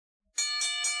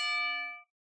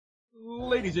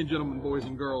Ladies and gentlemen, boys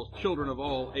and girls, children of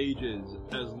all ages,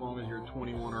 as long as you're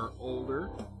 21 or older,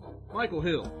 Michael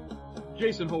Hill,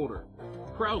 Jason Holder,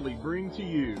 proudly bring to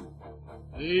you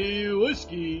the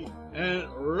Whiskey and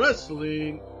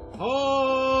Wrestling Podcast.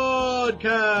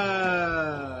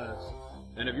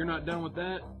 And if you're not done with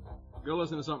that, go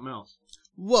listen to something else.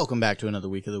 Welcome back to another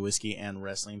week of the Whiskey and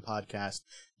Wrestling Podcast.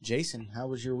 Jason, how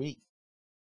was your week?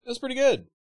 It was pretty good.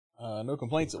 No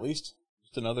complaints, at least.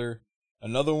 Just another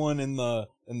one in the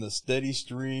steady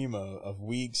stream of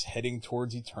weeks heading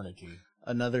towards eternity.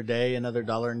 Another day, another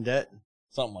dollar in debt?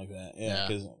 Something like that. Yeah,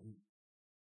 because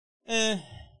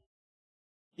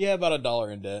about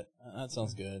 $1 in debt. That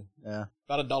sounds good. Yeah.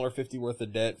 About $1.50 worth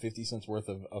of debt, 50 cents worth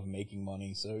of making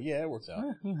money. So yeah, it works out.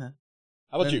 Yeah.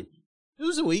 How about you? It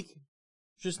was a week.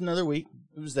 Just another week.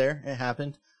 It was there. It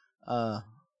happened.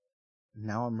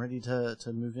 Now I'm ready to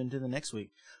move into the next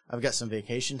week. I've got some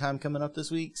vacation time coming up this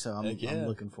week, so I'm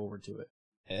looking forward to it.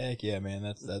 Heck yeah,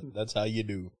 man. That's how you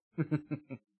do.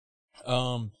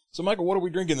 So Michael, what are we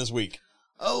drinking this week?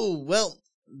 Oh, well,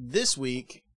 this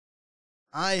week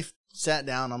I sat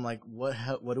down. I'm like, what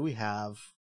do we have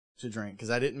to drink? Because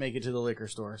I didn't make it to the liquor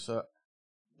store. So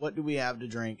what do we have to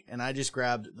drink? And I just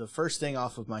grabbed the first thing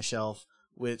off of my shelf,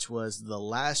 which was the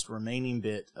last remaining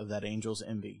bit of that Angel's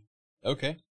Envy.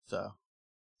 Okay. So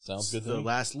sounds good to me. me. The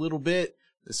last little bit.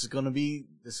 This is gonna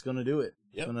do it.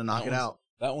 Yep. It's gonna knock it out.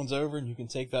 That one's over, and you can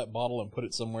take that bottle and put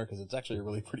it somewhere because it's actually a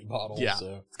really pretty bottle. Yeah,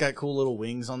 so. It's got cool little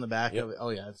wings on the back of it. Oh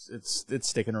yeah, it's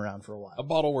sticking around for a while. A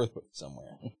bottle worth putting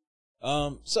somewhere.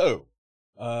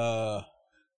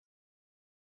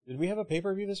 Did we have a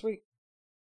pay-per-view this week?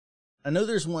 I know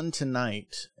there's one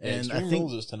tonight, and Extreme I think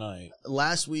Rules is tonight.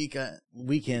 Last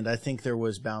weekend, I think there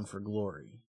was Bound for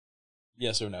Glory.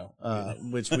 Yes or no?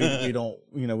 Which we don't,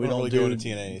 we don't really do go to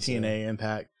TNA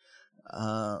Impact.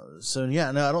 So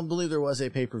yeah, no, I don't believe there was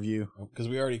a pay-per-view. Because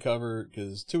we already covered,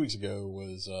 because 2 weeks ago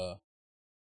was, All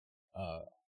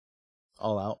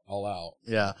Out. All Out.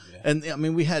 Yeah. And I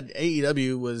mean, we had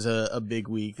AEW was a big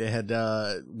week. They had,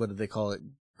 what did they call it?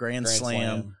 Grand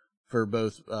Slam for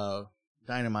both,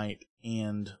 Dynamite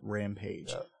and Rampage.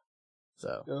 Yeah.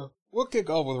 So. We'll kick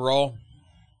off with Raw.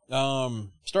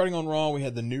 Starting on Raw, we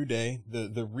had the New Day,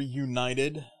 the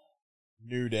reunited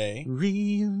New Day.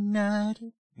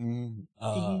 Reunited.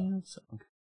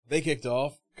 They kicked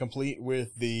off, complete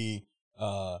with the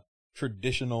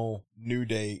traditional New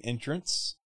Day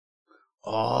entrance.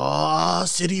 Oh,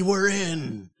 city we're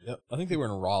in. Yep, I think they were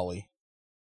in Raleigh.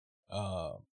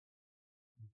 All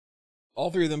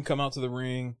three of them come out to the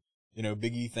ring.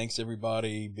 Big E thanks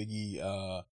everybody. Big E,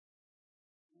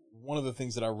 one of the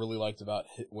things that I really liked about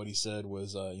what he said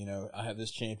was, I have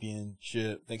this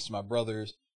championship thanks to my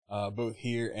brothers, both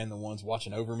here and the ones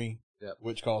watching over me,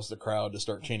 which caused the crowd to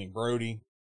start chanting Brody.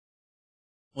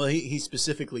 Well, he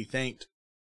specifically thanked,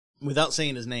 without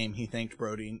saying his name, he thanked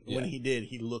Brody. Yeah. When he did,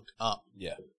 he looked up.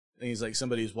 Yeah. And he's like,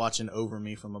 somebody's watching over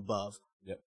me from above.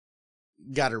 Yep.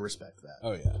 Gotta respect that.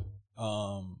 Oh, yeah.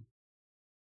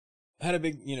 Had a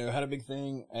big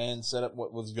thing and set up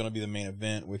what was going to be the main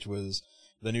event, which was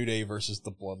the New Day versus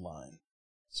the Bloodline.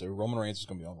 So Roman Reigns was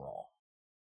going to be on Raw.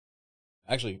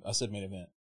 Actually, I said main event.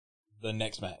 The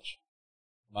next match.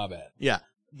 My bad. Yeah.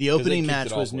 The opening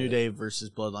match was New Day versus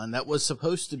Bloodline. That was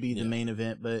supposed to be the main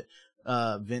event, but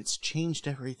Vince changed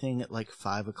everything at like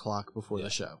 5 o'clock before the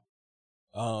show.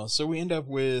 So we end up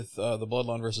with the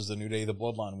Bloodline versus the New Day. The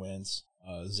Bloodline wins.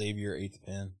 Xavier ate the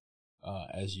pin,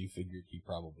 as you figured he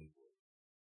probably would.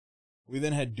 We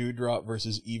then had Doudrop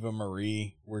versus Eva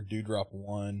Marie, where Doudrop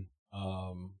won.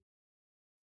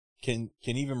 Can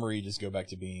Eva Marie just go back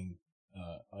to being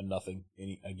a nothing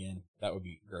again? That would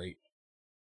be great.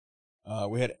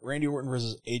 We had Randy Orton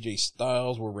versus AJ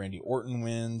Styles, where Randy Orton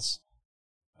wins.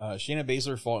 Shayna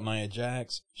Baszler fought Nia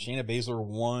Jax. Shayna Baszler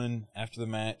won. After the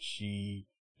match, she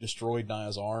destroyed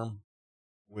Nia's arm,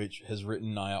 which has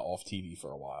written Nia off TV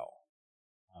for a while.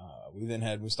 We then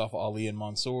had Mustafa Ali and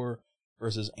Mansoor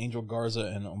versus Angel Garza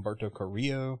and Humberto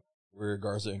Carrillo, where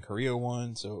Garza and Carrillo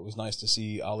won. So it was nice to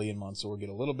see Ali and Mansoor get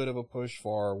a little bit of a push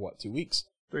for, 2 weeks?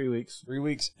 3 weeks. 3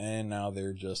 weeks, and now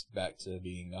they're just back to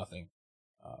being nothing.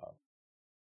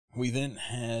 We then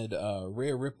had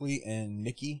Rhea Ripley and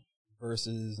Nikki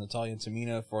versus Natalya and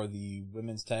Tamina for the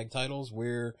women's tag titles,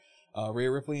 where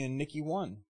Rhea Ripley and Nikki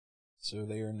won. So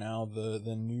they are now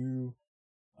the new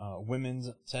women's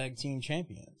tag team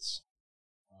champions.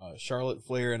 Charlotte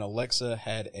Flair and Alexa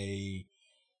had a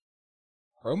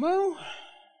promo,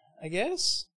 I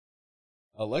guess.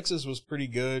 Alexa's was pretty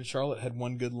good. Charlotte had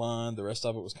one good line. The rest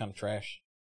of it was kind of trash.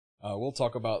 We'll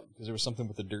talk about, because there was something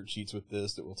with the dirt sheets with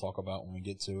this that we'll talk about when we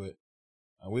get to it.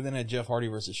 We then had Jeff Hardy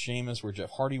versus Sheamus, where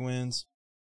Jeff Hardy wins.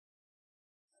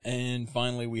 And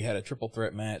finally, we had a triple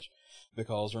threat match,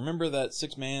 because remember that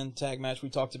 6-man tag match we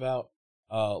talked about?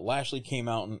 Lashley came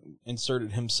out and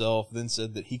inserted himself, then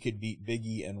said that he could beat Big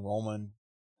E and Roman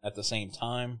at the same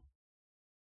time.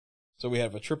 So we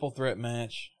have a triple threat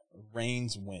match.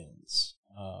 Reigns wins.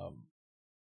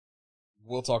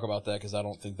 We'll talk about that because I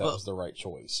don't think that was the right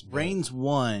choice. Reigns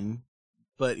won,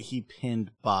 but he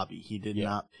pinned Bobby. He did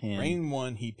not pin. Reigns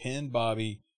won. He pinned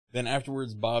Bobby. Then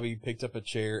afterwards, Bobby picked up a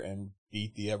chair and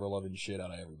beat the ever-loving shit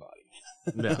out of everybody.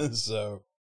 Yeah. So,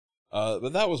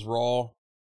 but that was Raw.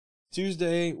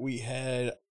 Tuesday, we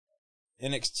had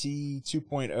NXT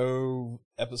 2.0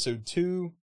 episode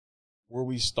 2, where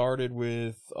we started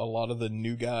with a lot of the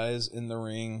new guys in the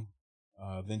ring.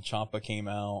 Then Ciampa came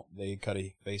out. They cut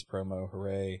a face promo.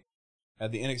 Hooray.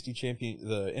 Had the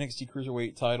NXT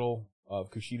Cruiserweight title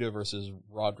of Kushida versus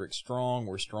Roderick Strong,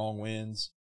 where Strong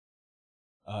wins.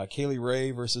 Kaylee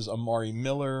Ray versus Amari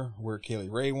Miller, where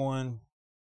Kaylee Ray won.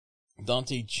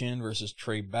 Dante Chen versus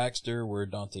Trey Baxter, where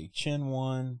Dante Chen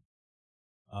won.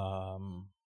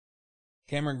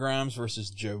 Cameron Grimes versus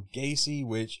Joe Gacy,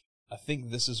 which I think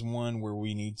this is one where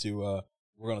we need to,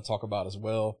 we're going to talk about as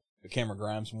well. But Cameron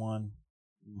Grimes won.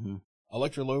 Mm-hmm.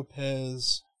 Elektra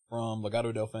Lopez from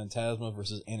Legado del Fantasma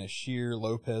versus Anna Shear.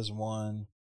 Lopez won.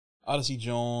 Odyssey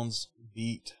Jones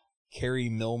beat Kerry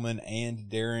Millman and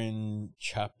Darren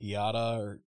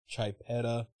Chipetta.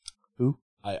 Who?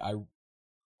 I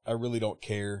really don't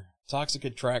care. Toxic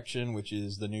Attraction, which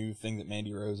is the new thing that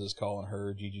Mandy Rose is calling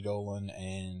her, Gigi Dolan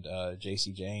and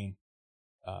JC Jane.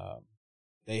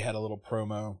 They had a little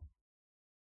promo.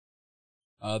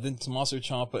 Then Tommaso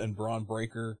Ciampa and Braun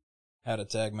Breaker had a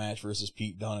tag match versus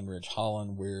Pete Dunne and Ridge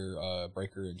Holland, where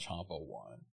Breaker and Ciampa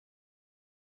won.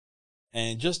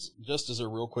 And just as a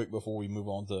real quick before we move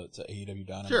on to AEW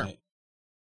Dynamite. Sure.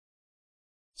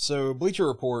 So Bleacher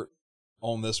Report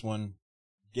on this one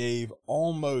gave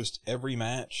almost every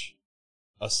match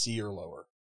a C or lower.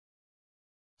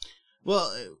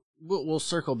 Well, we'll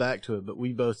circle back to it, but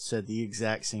we both said the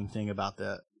exact same thing about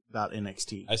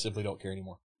NXT. I simply don't care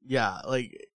anymore. Yeah,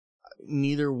 like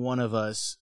neither one of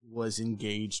us was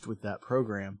engaged with that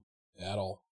program At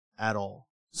all.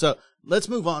 So let's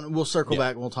move on. We'll circle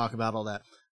back and we'll talk about all that.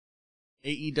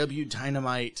 AEW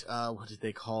Dynamite, what did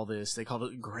they call this? They called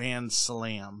it Grand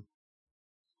Slam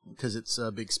because it's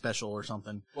a big special or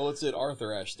something. Well, it's at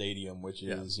Arthur Ashe Stadium, which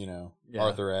is, Yeah.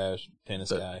 Arthur Ashe,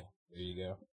 tennis guy. There you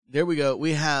go. There we go.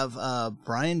 We have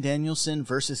Bryan Danielson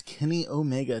versus Kenny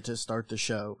Omega to start the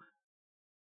show.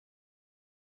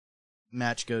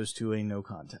 Match goes to a no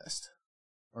contest.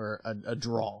 Or a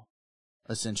draw,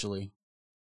 essentially.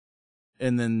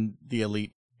 And then the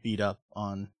Elite beat up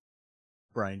on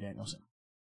Bryan Danielson.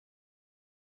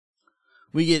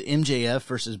 We get MJF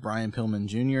versus Brian Pillman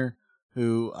Jr.,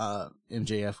 who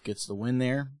MJF gets the win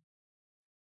there.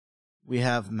 We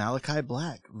have Malachi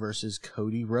Black versus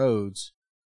Cody Rhodes,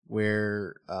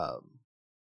 where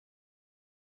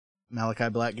Malachi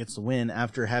Black gets the win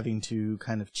after having to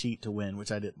kind of cheat to win,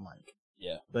 which I didn't like.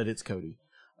 Yeah. But it's Cody.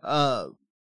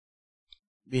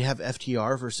 We have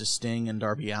FTR versus Sting and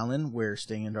Darby Allin, where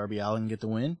Sting and Darby Allin get the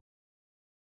win.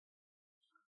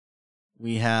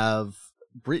 We have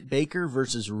Britt Baker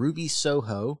versus Ruby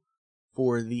Soho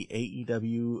for the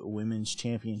AEW Women's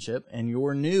Championship. And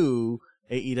your new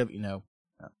AEW...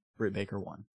 Britt Baker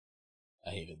won.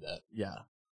 I hated that. Yeah.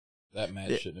 That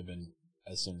match shouldn't have been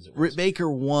as soon as it was. Britt Baker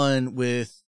won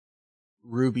with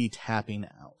Ruby tapping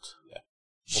out. Yeah.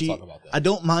 We'll talk about that. I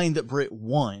don't mind that Britt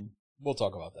won. We'll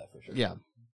talk about that for sure. Yeah.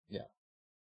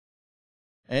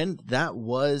 And that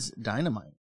was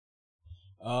Dynamite.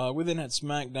 We then had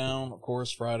SmackDown, of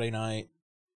course, Friday night.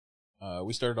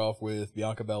 We started off with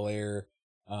Bianca Belair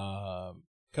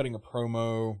cutting a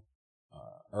promo,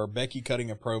 or Becky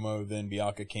cutting a promo, then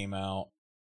Bianca came out.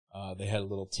 They had a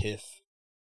little tiff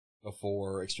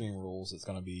before Extreme Rules. It's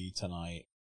going to be tonight.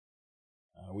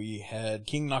 We had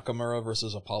King Nakamura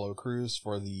versus Apollo Crews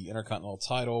for the Intercontinental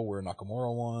title, where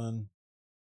Nakamura won.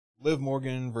 Liv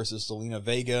Morgan versus Zelina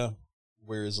Vega,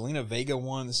 where Zelina Vega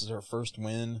won. This is her first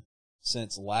win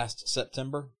since last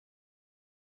September.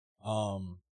 But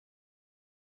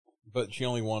she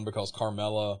only won because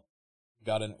Carmella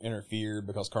got interfered,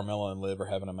 because Carmella and Liv are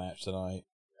having a match tonight.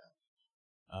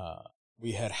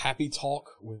 We had Happy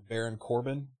Talk with Baron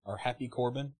Corbin, or Happy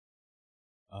Corbin,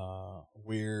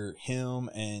 where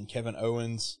him and Kevin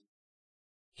Owens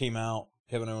came out.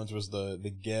 Kevin Owens was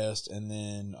the guest, and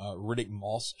then Riddick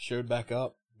Moss showed back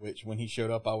up, which when he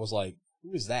showed up, I was like,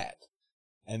 who is that?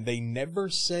 And they never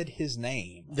said his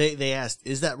name. They asked,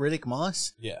 is that Riddick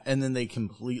Moss? Yeah. And then they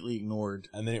completely ignored.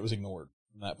 And then it was ignored.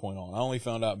 from that point on. I only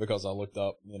found out because I looked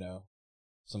up,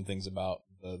 some things about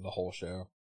the whole show.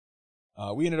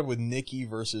 We ended up with Nikki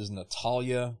versus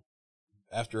Natalya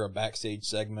after a backstage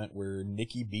segment where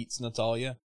Nikki beats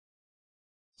Natalya.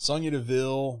 Sonya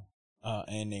Deville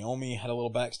and Naomi had a little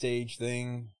backstage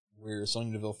thing where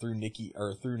Sonya Deville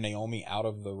threw Naomi out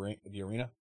of the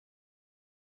arena.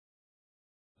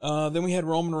 Then we had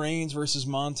Roman Reigns versus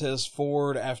Montez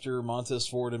Ford after Montez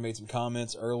Ford had made some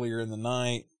comments earlier in the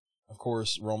night. Of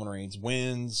course, Roman Reigns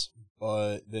wins,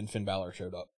 but then Finn Balor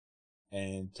showed up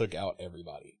and took out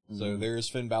everybody. Mm-hmm. So there's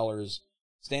Finn Balor's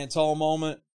stand tall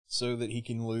moment so that he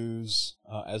can lose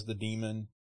as the Demon.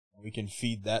 We can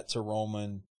feed that to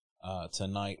Roman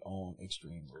tonight on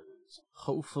Extreme Rules.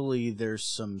 Hopefully there's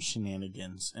some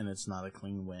shenanigans and it's not a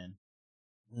clean win.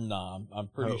 Nah, I'm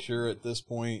pretty sure at this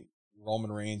point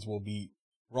Roman Reigns will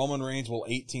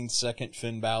 18-second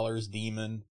Finn Balor's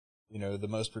Demon. The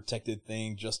most protected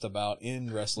thing just about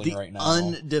in wrestling right now.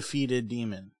 Undefeated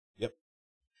Demon. Yep.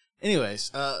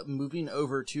 Anyways, moving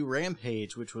over to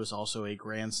Rampage, which was also a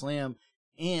Grand Slam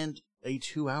and a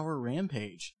 2-hour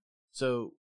Rampage.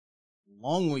 So,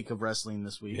 long week of wrestling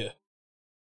this week. Yeah.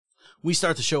 We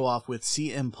start the show off with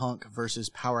CM Punk versus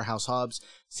Powerhouse Hobbs.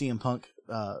 CM Punk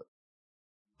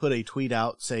put a tweet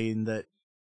out saying that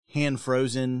hand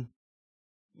frozen,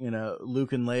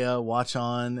 Luke and Leia watch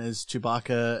on as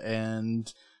Chewbacca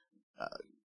and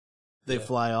they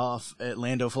fly off,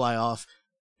 Lando fly off,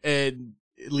 and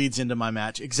it leads into my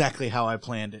match exactly how I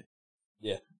planned it.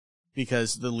 Yeah.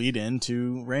 Because the lead in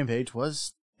to Rampage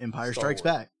was Empire Strikes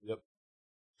Back. Yep.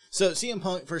 So CM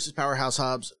Punk versus Powerhouse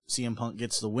Hobbs. CM Punk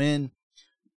gets the win.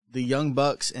 The Young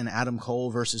Bucks and Adam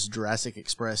Cole versus Jurassic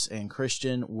Express and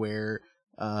Christian, where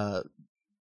the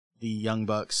Young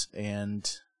Bucks and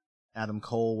Adam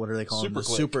Cole, what are they calling them?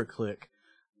 Super Click,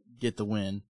 get the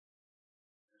win.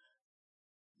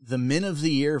 The Men of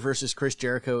the Year versus Chris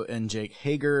Jericho and Jake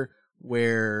Hager,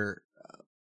 where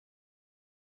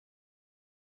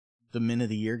the Men of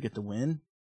the Year get the win.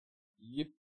 Yep.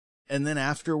 And then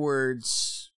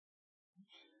afterwards,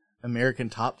 American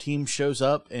Top Team shows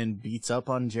up and beats up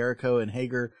on Jericho and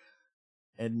Hager,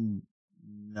 and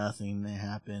nothing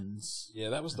happens. Yeah,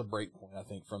 that was the break point, I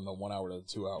think, from the 1 hour to the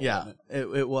 2 hour. Yeah,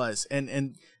 it was.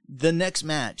 And the next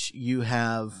match, you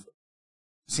have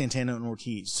Santana and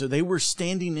Ortiz. So they were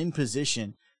standing in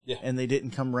position, and they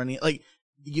didn't come running. Like,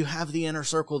 you have the inner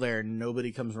circle there, and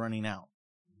nobody comes running out.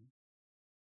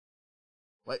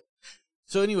 What?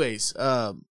 So anyways,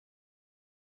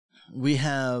 we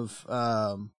have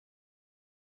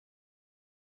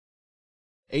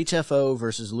HFO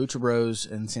versus Lucha Bros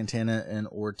and Santana and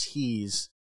Ortiz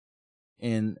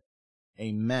in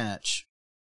a match.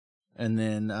 And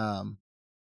then,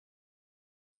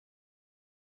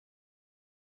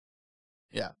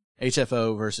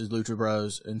 HFO versus Lucha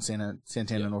Bros and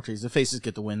Santana and Ortiz. The faces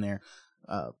get the win there.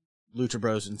 Lucha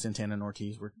Bros and Santana and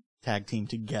Ortiz were tag team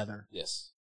together. Yes.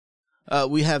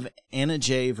 We have Anna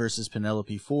Jay versus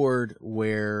Penelope Ford,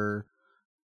 where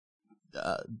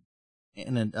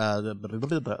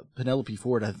Penelope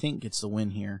Ford, I think, gets the win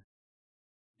here.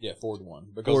 Yeah, Ford won.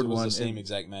 Because it was the same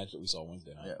exact match that we saw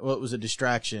Wednesday night. Yeah, well, it was a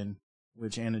distraction,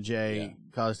 which Anna Jay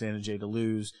caused Anna Jay to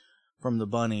lose from the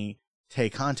Bunny. Tay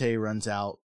Conte runs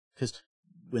out, because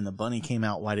when the Bunny came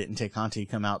out, why didn't Tay Conte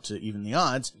come out to even the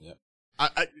odds? Yep.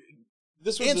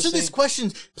 Answer this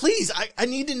question, please. I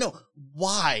need to know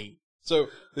why. So,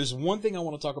 there's one thing I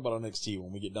want to talk about on NXT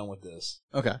when we get done with this.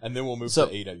 Okay. And then we'll move to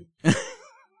AEW.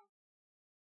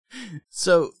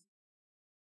 So,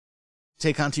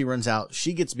 Tay Conti runs out.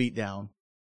 She gets beat down.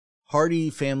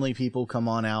 Hardy family people come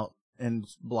on out and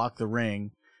block the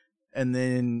ring. And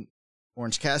then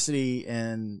Orange Cassidy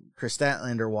and Chris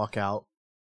Statlander walk out.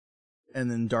 And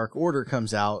then Dark Order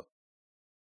comes out.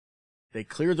 They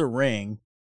clear the ring.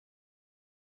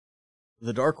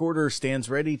 The Dark Order stands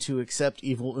ready to accept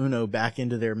Evil Uno back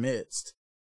into their midst.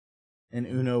 And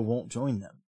Uno won't join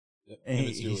them. Yep. And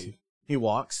he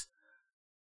walks.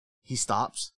 He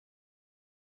stops.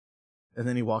 And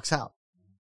then he walks out.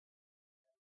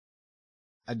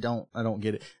 I don't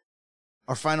get it.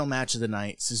 Our final match of the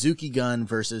night, Suzuki Gun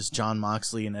versus Jon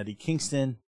Moxley and Eddie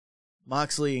Kingston.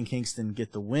 Moxley and Kingston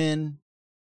get the win.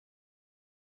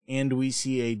 And we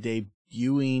see a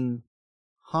debuting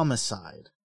Homicide.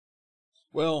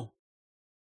 Well,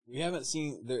 we haven't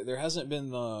seen, there hasn't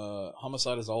been the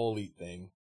Homicide is All Elite thing.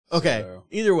 Okay, so.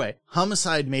 Either way,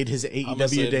 Homicide made his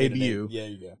AEW debut. Yeah,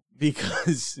 you go.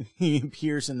 Because he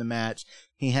appears in the match.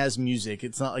 He has music.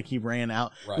 It's not like he ran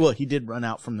out. Right. Well, he did run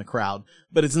out from the crowd,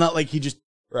 but it's not like he just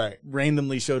right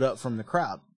randomly showed up from the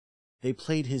crowd. They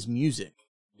played his music.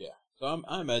 Yeah. So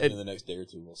I imagine in the next day or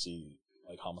two we'll see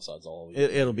like Homicide's all.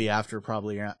 It'll be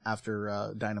probably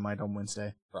after Dynamite on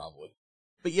Wednesday. Probably.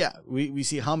 But yeah, we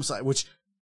see Homicide, which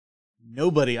I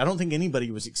don't think anybody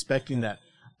was expecting that.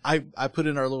 I put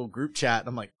in our little group chat,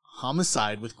 I'm like,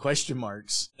 Homicide with question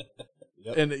marks.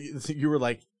 Yep. And you were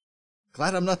like,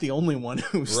 glad I'm not the only one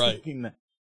who's Right. thinking that.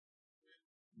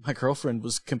 My girlfriend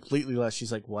was completely lost.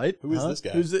 She's like, what? Who is this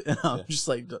guy? Who's it? And I'm Yeah. just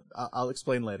like, I'll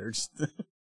explain later.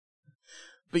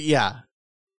 But yeah.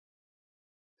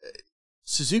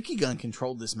 Suzuki Gun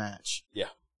controlled this match. Yeah.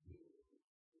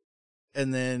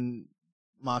 And then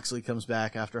Moxley comes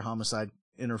back after Homicide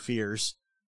interferes.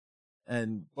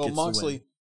 And Well, gets the win. Moxley,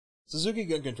 Suzuki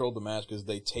Gun controlled the match because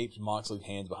they taped Moxley's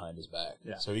hands behind his back.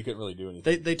 Yeah. So he couldn't really do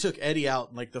anything. They took Eddie out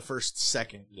in like the first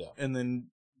second. Yeah. And then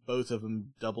both of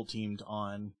them double teamed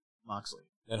on Moxley.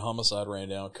 And Homicide ran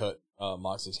down, cut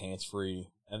Moxley's hands free,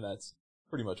 and that's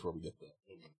pretty much where we get the.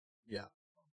 Yeah.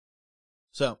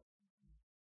 So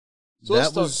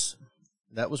let's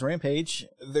that was Rampage.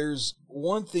 There's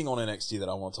one thing on NXT that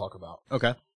I want to talk about.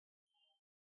 Okay.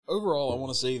 Overall, I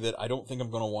want to say that I don't think I'm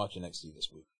going to watch NXT this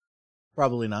week.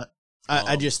 Probably not.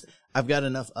 I've got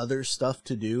enough other stuff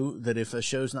to do that if a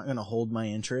show's not going to hold my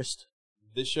interest.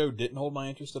 This show didn't hold my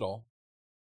interest at all.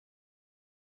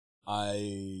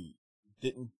 I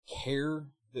didn't care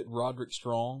that Roderick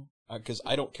Strong, because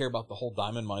I don't care about the whole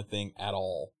Diamond Mine thing at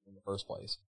all in the first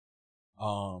place.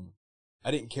 I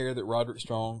didn't care that Roderick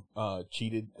Strong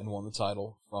cheated and won the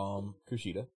title from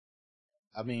Kushida.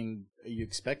 I mean, you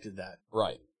expected that.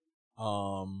 Right.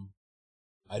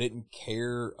 I didn't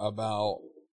care about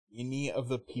any of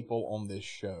the people on this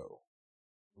show,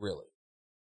 really.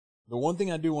 The one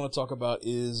thing I do want to talk about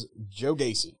is Joe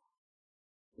Gacy.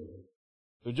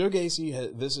 So Joe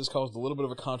Gacy, this has caused a little bit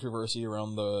of a controversy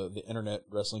around the internet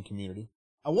wrestling community.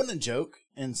 I want to joke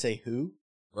and say who,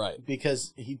 Right.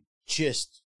 because he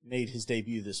just made his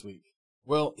debut this week.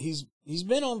 Well, he's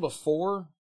been on before,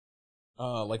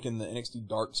 like in the NXT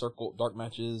Dark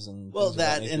matches and Well, things of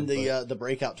that that and nature, the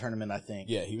breakout tournament, I think.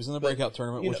 yeah, he was in the but, breakout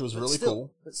tournament, which was really still,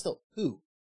 cool. But still, who?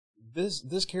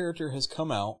 This character has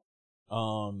come out,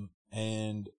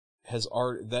 and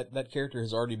that character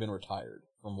has already been retired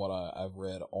from what I've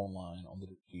read online on the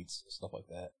sheets, stuff like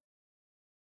that.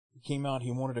 He came out, he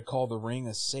wanted to call the ring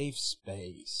a safe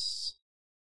space.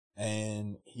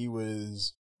 And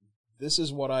this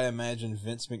is what I imagine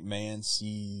Vince McMahon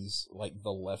sees, like,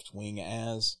 the left wing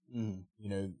as. Mm. You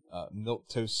know,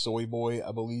 milquetoast soy boy,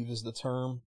 I believe is the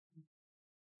term.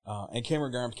 And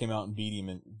Cameron Grimes came out and beat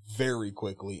him very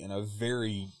quickly in a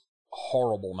very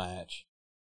horrible match.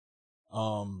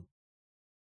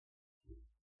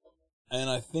 And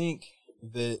I think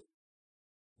that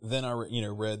then I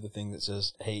read the thing that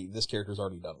says, hey, this character's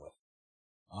already done with.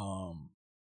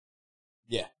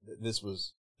 Yeah, this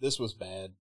was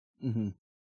bad. Mm-hmm.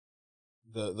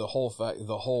 The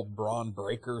whole Braun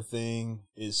Breaker thing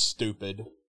is stupid.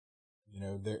 You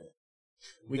know,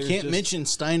 we can't mention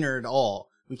Steiner at all.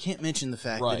 We can't mention the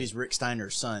fact Right. that he's Rick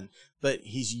Steiner's son, but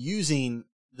he's using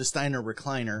the Steiner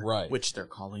recliner, Right. which they're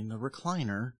calling the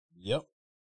recliner. Yep.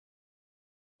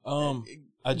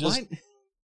 I just, Why-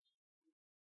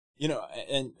 you know,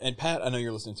 and Pat, I know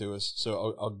you're listening to us,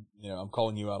 so I'm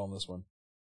calling you out on this one.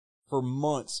 For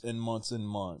months and months and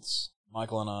months,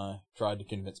 Michael and I tried to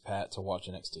convince Pat to watch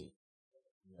NXT.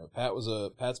 You know,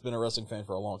 Pat's been a wrestling fan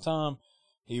for a long time.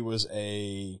 He was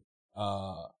a,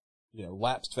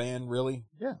 lapsed fan, really.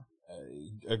 Yeah.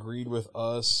 Agreed with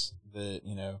us that,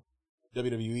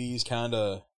 WWE's kind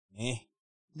of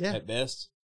Yeah. at best.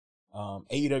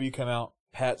 AEW come out.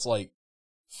 Pat's like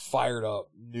fired up,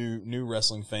 new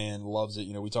wrestling fan, loves it.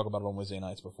 You know, we talk about it on Wednesday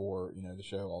nights before, the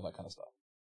show, all that kind of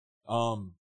stuff.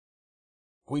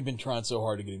 We've been trying so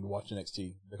hard to get him to watch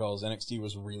NXT because NXT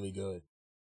was really good.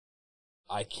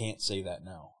 I can't say that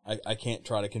now. I can't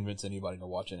try to convince anybody to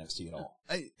watch NXT at all.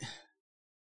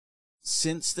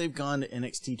 Since they've gone to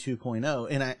NXT 2.0,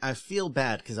 and I feel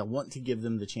bad because I want to give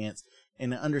them the chance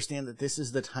and I understand that this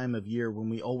is the time of year when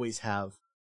we always have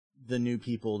the new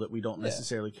people that we don't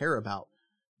necessarily care about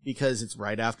because it's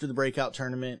right after the breakout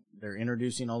tournament. They're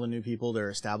introducing all the new people. They're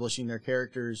establishing their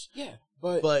characters. Yeah,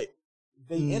 but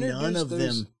they none of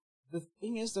them. The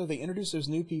thing is, though, they introduce those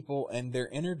new people, and they're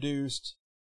introduced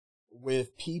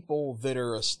with people that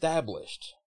are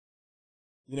established.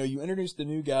 You know, you introduce the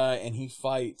new guy, and he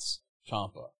fights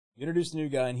Ciampa. You introduce the new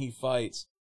guy, and he fights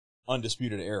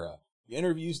Undisputed Era. You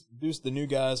introduce the new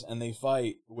guys, and they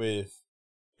fight with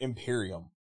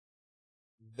Imperium.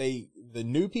 The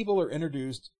new people are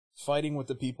introduced fighting with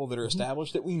the people that are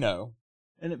established that we know.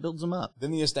 And it builds them up. Then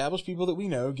the established people that we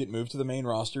know get moved to the main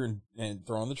roster and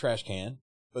thrown in the trash can.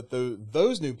 But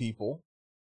those new people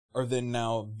are then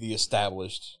now the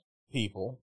established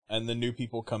people, and the new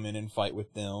people come in and fight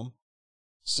with them.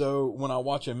 So when I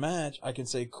watch a match, I can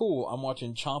say, cool, I'm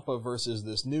watching Ciampa versus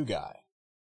this new guy.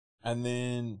 And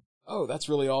then, oh, that's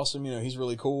really awesome. You know, he's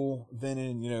really cool. Then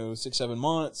in, 6-7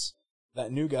 months,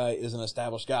 that new guy is an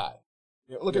established guy.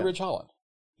 Look at Rich Holland.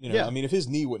 I mean, if his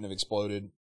knee wouldn't have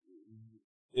exploded,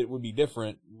 it would be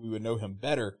different. We would know him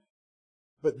better.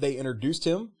 But they introduced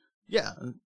him. Yeah.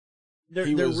 They're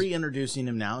reintroducing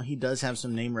him now. He does have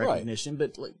some name recognition,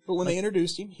 right. But when they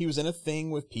introduced him, he was in a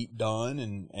thing with Pete Dunne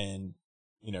and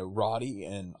Roddy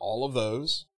and all of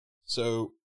those.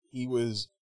 So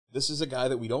this is a guy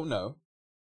that we don't know,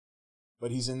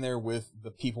 but he's in there with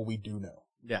the people we do know.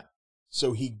 Yeah.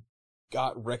 So he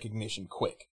got recognition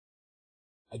quick.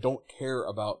 I don't care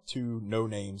about two no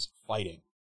names fighting.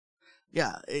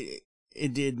 Yeah.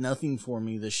 It did nothing for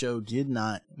me. The show did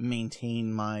not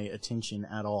maintain my attention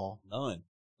at all. None.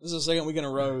 This is the second week in a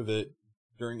row that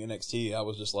during NXT, I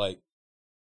was just like,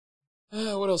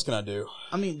 what else can I do?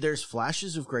 I mean, there's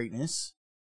flashes of greatness.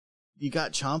 You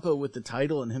got Ciampa with the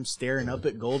title and him staring up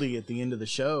at Goldie at the end of the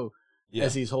show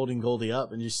as he's holding Goldie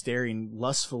up and just staring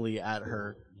lustfully at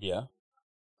her. Yeah.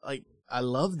 Like, I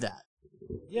love that.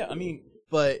 Yeah, I mean.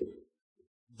 But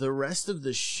the rest of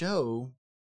the show,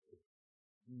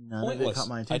 none pointless. of it caught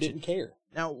my attention. I didn't care.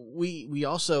 Now, we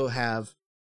also have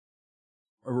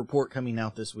a report coming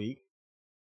out this week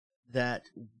that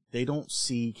they don't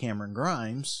see Cameron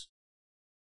Grimes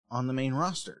on the main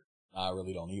roster. I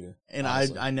really don't either. And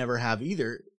I never have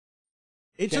either.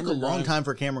 It took a long time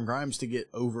for Cameron Grimes to get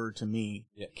over to me.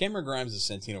 Yeah, Cameron Grimes is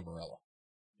Santino Marella.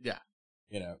 Yeah.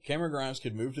 Cameron Grimes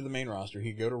could move to the main roster.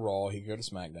 He could go to Raw. He could go to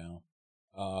SmackDown.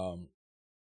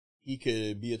 He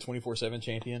could be a 24/7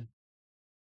 champion.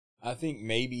 I think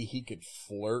maybe he could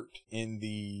flirt in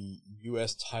the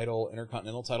U.S. title,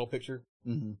 Intercontinental title picture.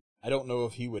 Mm-hmm. I don't know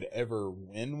if he would ever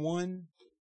win one,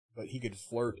 but he could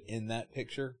flirt in that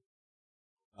picture.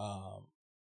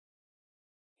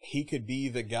 He could be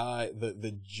the guy,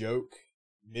 the joke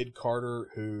mid-Carter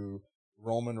who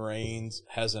Roman Reigns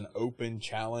has an open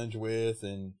challenge with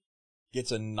and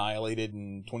gets annihilated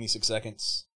in 26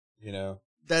 seconds,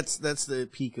 That's the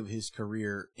peak of his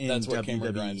career in WWE. That's what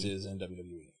Cameron Grimes is in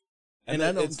WWE. And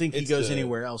I don't think he goes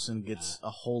anywhere else and gets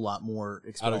a whole lot more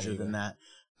exposure than that.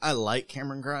 I like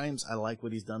Cameron Grimes. I like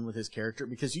what he's done with his character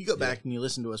because you go back and you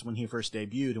listen to us when he first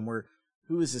debuted and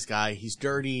who is this guy? He's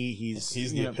dirty. He's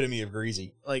the epitome of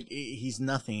greasy. Like, he's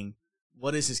nothing.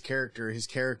 What is his character? His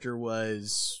character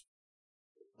was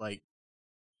like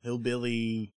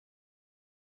hillbilly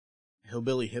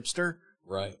hipster.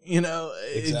 Right.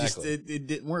 Exactly. It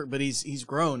didn't work, but he's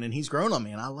grown and he's grown on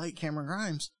me and I like Cameron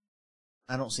Grimes.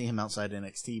 I don't see him outside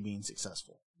NXT being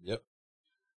successful. Yep.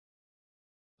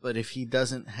 But if he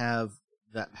doesn't have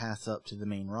that path up to the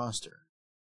main roster,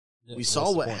 we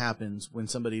saw what happens when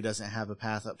somebody doesn't have a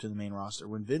path up to the main roster.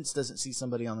 When Vince doesn't see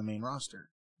somebody on the main roster,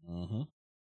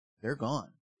 they're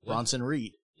gone. Yep. Bronson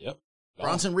Reed. Yep.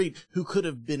 Bronson Reed, who could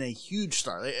have been a huge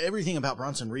star. Everything about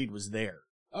Bronson Reed was there.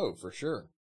 Oh, for sure.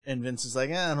 And Vince is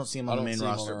like, I don't see him on the main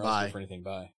roster. Bye. For anything.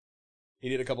 Bye. He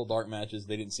did a couple dark matches.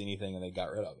 They didn't see anything, and they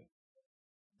got rid of him.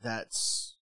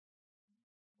 That's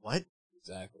what?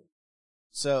 Exactly.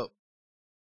 So,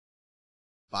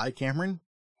 bye, Cameron.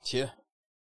 Yeah.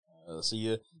 See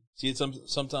you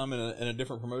sometime in a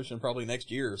different promotion, probably next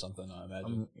year or something. I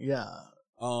imagine. Yeah.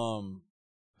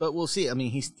 But we'll see. I mean,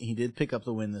 he did pick up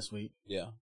the win this week. Yeah.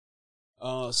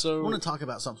 So I want to talk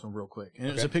about something real quick, and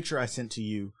it was a picture I sent to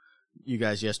you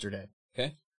guys yesterday.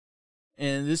 Okay.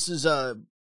 And this is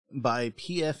by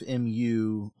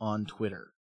PFMU on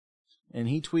Twitter, and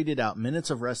he tweeted out minutes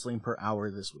of wrestling per hour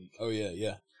this week. Oh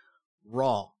yeah.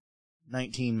 Raw,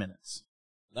 19 minutes.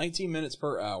 19 minutes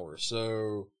per hour.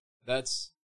 So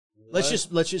that's let's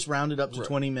just round it up to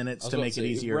 20 minutes to make it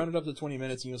easier. Round it up to 20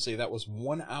 minutes, and you'll say that was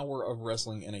 1 hour of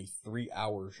wrestling in a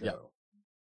 3-hour show.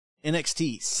 Yep.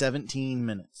 NXT, 17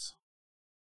 minutes.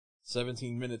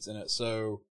 17 minutes in it.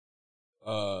 So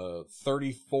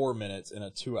 34 minutes in a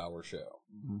 2-hour show.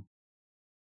 Mm-hmm.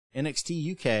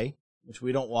 NXT UK, which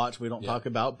we don't watch, we don't talk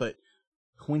about, but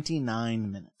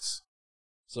 29 minutes.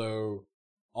 So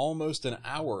almost an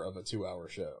hour of a 2-hour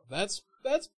show. That's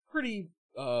pretty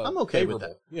I'm okay favorable.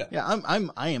 with that. Yeah,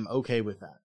 I am okay with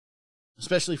that.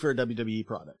 Especially for a WWE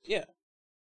product. Yeah.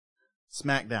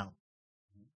 SmackDown.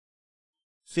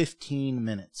 15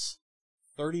 minutes.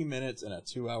 30 minutes in a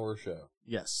 2-hour show.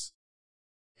 Yes.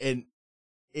 And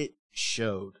it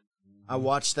showed. I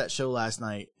watched that show last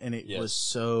night, and it was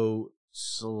so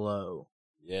slow.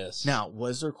 Yes. Now,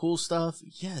 was there cool stuff?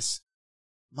 Yes.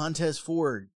 Montez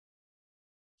Ford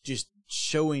just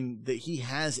showing that he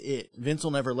has it. Vince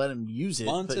will never let him use it,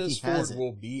 but Montez he has Ford it.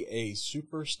 will be a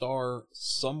superstar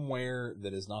somewhere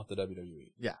that is not the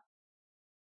WWE. Yeah.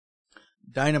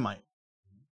 Dynamite.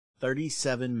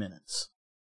 37 minutes.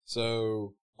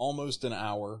 So almost an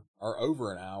hour, or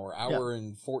over an hour,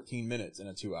 and 14 minutes in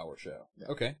a 2-hour show. Yeah.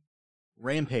 Okay.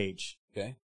 Rampage.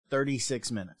 Okay.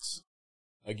 36 minutes.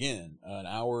 Again, an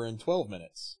hour and 12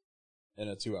 minutes in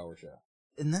a 2-hour show.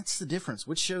 And that's the difference.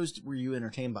 Which shows were you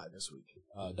entertained by this week?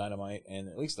 Dynamite, and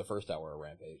at least the first hour of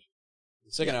Rampage.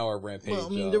 The second hour of Rampage. Well, I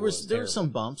mean, there were some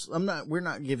bumps. We're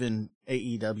not giving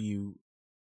AEW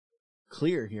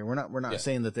clear here. We're not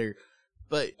saying that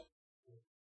but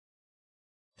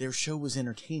their show was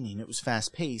entertaining. It was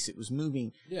fast paced. It was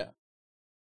moving. Yeah.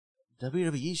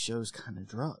 WWE shows kind of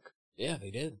drug. Yeah,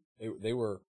 they did. They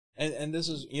were, and this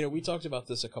is, we talked about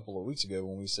this a couple of weeks ago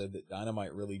when we said that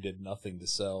Dynamite really did nothing to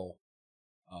sell,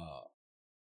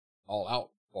 All Out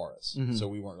for us, so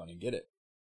we weren't going to get it.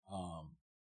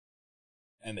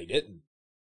 And they didn't.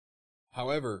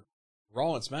 However,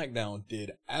 Raw and SmackDown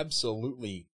did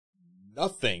absolutely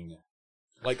nothing,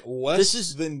 like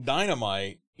less than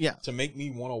Dynamite, to make me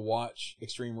want to watch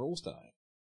Extreme Rules tonight.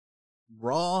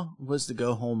 Raw was the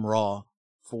go home Raw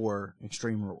for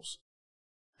Extreme Rules.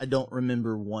 I don't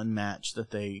remember one match that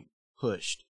they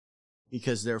pushed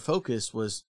because their focus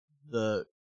was the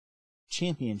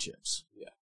championships. Yeah.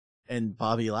 And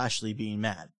Bobby Lashley being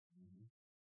mad.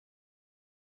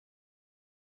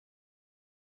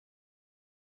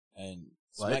 And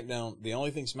SmackDown, the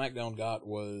only thing SmackDown got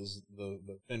was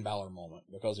the Finn Balor moment.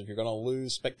 Because if you're going to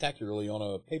lose spectacularly on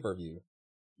a pay-per-view,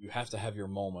 you have to have your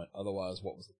moment. Otherwise,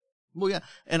 what was the... Well, yeah.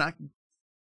 And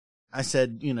I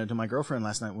said, to my girlfriend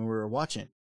last night when we were watching,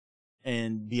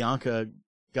 and Bianca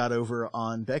got over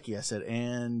on Becky. I said,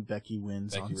 and Becky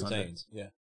wins on Sunday. Becky retains, yeah.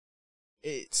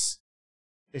 It's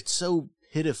so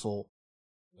pitiful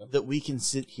that we can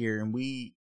sit here and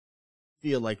we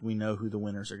feel like we know who the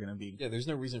winners are going to be. Yeah, there's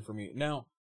no reason for me. Now,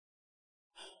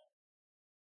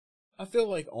 I feel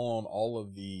like on all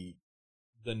of the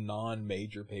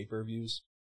non-major pay-per-views,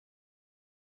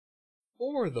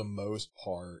 for the most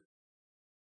part,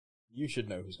 you should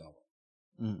know who's going to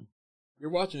win. You're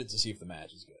watching it to see if the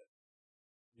match is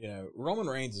good. Roman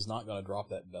Reigns is not going to drop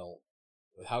that belt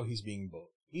with how he's being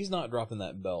booked. He's not dropping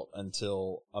that belt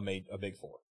until a Big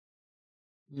Four.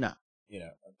 No.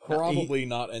 Probably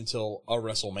not until a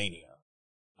WrestleMania.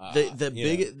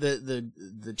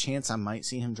 The chance I might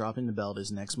see him dropping the belt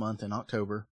is next month in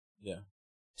October. Yeah.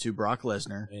 To Brock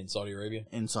Lesnar. In Saudi Arabia?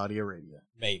 In Saudi Arabia.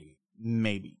 Maybe.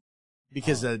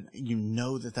 Because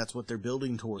that's what they're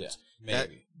building towards. Yeah,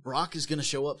 maybe. Brock is going to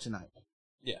show up tonight.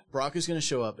 Yeah. Brock is going to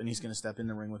show up and he's going to step in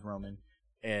the ring with Roman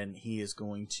and he is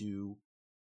going to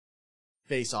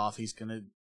face off. He's going to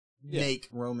make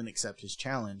Roman accept his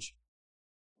challenge.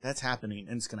 That's happening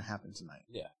and it's going to happen tonight.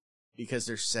 Yeah. Because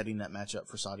they're setting that match up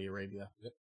for Saudi Arabia.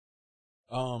 Yep.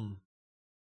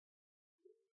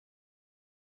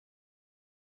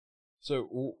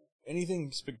 So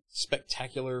anything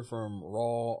spectacular from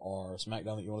Raw or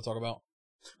SmackDown that you want to talk about?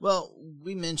 Well,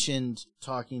 we mentioned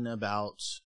talking about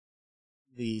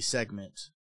the segment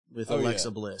with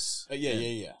Alexa Bliss.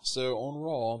 Yeah. So on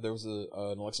Raw, there was an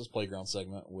Alexa's Playground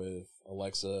segment with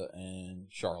Alexa and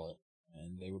Charlotte,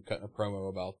 and they were cutting a promo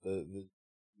about the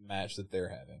match that they're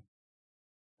having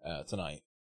tonight.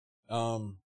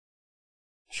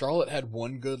 Charlotte had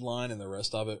one good line, and the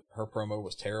rest of it, her promo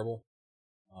was terrible.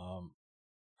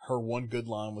 Her one good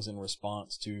line was in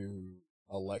response to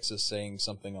Alexa saying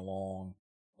something along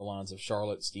the lines of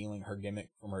Charlotte stealing her gimmick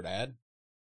from her dad.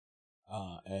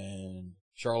 And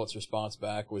Charlotte's response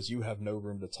back was, "You have no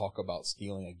room to talk about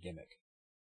stealing a gimmick."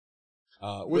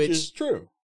 Which is true.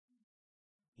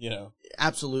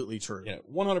 Absolutely true.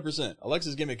 100%.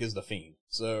 Alexa's gimmick is the Fiend.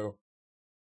 So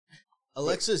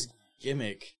Alexa's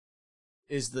gimmick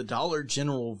is the Dollar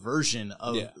General version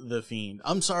of the Fiend.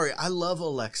 I'm sorry, I love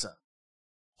Alexa.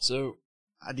 So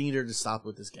I need her to stop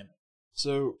with this gimmick.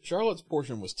 So Charlotte's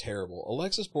portion was terrible.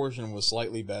 Alexa's portion was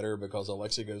slightly better because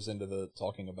Alexa goes into the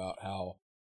talking about how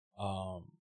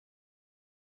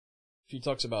she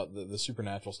talks about the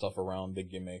supernatural stuff around the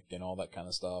gimmick and all that kind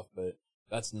of stuff, but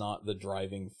that's not the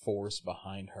driving force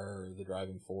behind her. The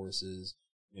driving force is,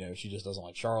 she just doesn't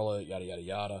like Charlotte, yada, yada,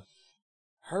 yada.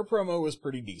 Her promo was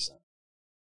pretty decent.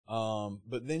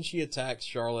 But then she attacks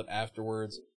Charlotte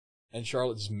afterwards, and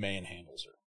Charlotte just manhandles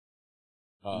her.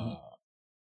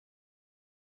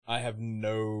 I have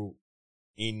no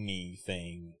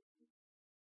anything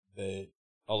that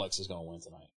Alexa's going to win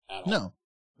tonight at all. No.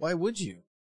 Why would you?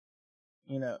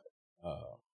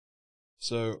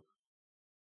 So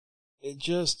it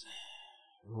just,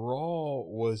 Raw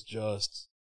was just...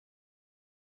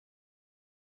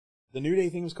 The New Day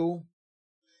thing was cool.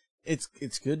 It's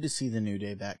good to see the New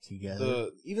Day back together.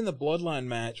 Even the Bloodline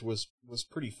match was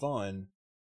pretty fun.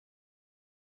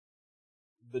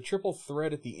 The triple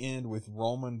threat at the end with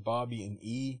Roman, Bobby, and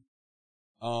E.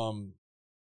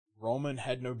 Roman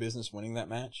had no business winning that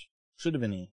match. Should have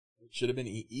been E. Should have been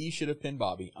E. E should have pinned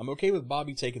Bobby. I'm okay with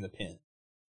Bobby taking the pin.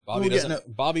 Bobby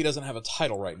doesn't have a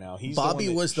title right now. Bobby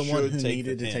was the one who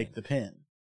needed to take the pin.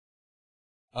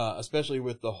 Especially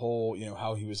with the whole,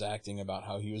 how he was acting about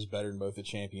how he was better than both the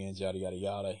champions, yada, yada,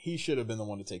 yada. He should have been the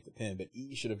one to take the pin, but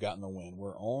E should have gotten the win.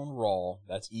 We're on Raw.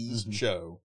 That's E's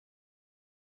show.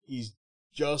 He's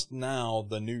just now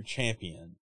the new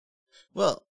champion.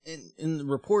 Well, and the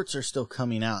reports are still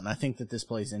coming out, and I think that this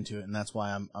plays into it, and that's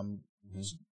why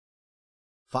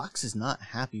Fox is not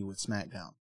happy with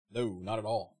SmackDown. No, not at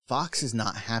all. Fox is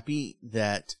not happy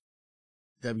that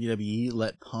WWE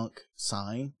let Punk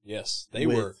sign. Yes, they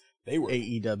were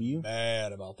AEW.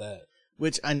 Mad about that.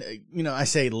 Which I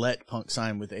say let Punk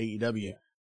sign with AEW. Yeah.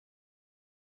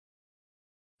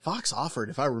 Fox offered,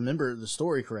 if I remember the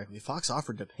story correctly, Fox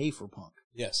offered to pay for Punk.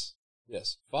 Yes.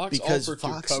 Fox Because offered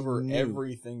Fox to cover knew-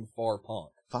 everything for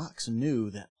Punk. Fox knew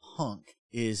that Punk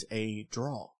is a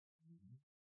draw.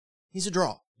 He's a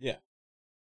draw. Yeah.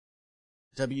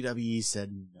 WWE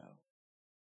said no.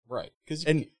 Right.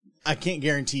 And I can't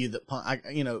guarantee you that Punk, I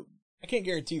can't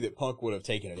guarantee that Punk would have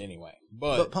taken it anyway.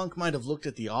 But Punk might have looked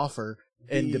at the offer,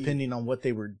 and depending on what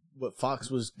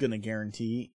Fox was going to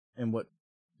guarantee and what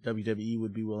WWE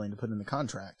would be willing to put in the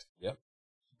contract. Yep.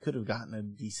 He could have gotten a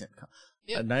decent,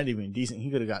 not even decent,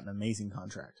 he could have gotten an amazing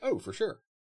contract. Oh, for sure.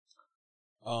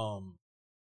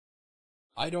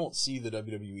 I don't see the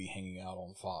WWE hanging out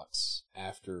on Fox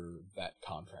after that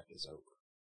contract is over.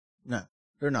 No,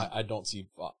 they're not. I don't see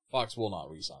Fox will not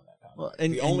re-sign that contract. Well,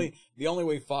 and the only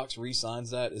way Fox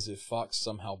re-signs that is if Fox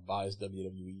somehow buys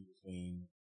WWE between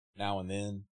now and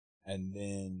then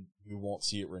you won't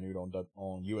see it renewed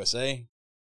on USA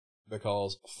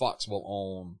because Fox will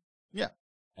own. Yeah.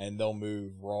 And they'll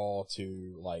move Raw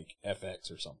to like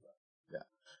FX or something.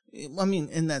 Yeah. I mean,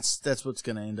 and that's what's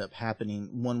going to end up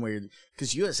happening one way,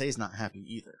 because USA's not happy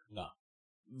either. No.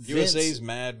 USA's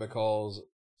mad because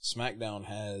SmackDown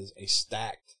has a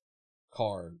stacked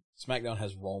card. SmackDown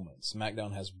has Roman.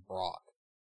 SmackDown has Brock.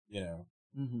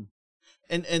 Mm-hmm.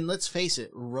 And let's face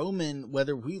it, Roman,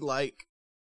 whether we like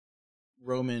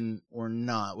Roman or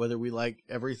not, whether we like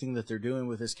everything that they're doing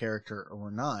with his character or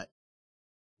not,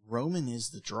 Roman is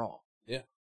the draw. Yeah.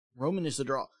 Roman is the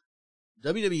draw.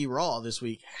 WWE Raw this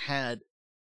week had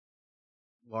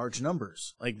large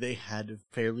numbers. Like, they had a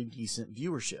fairly decent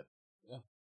viewership. Yeah.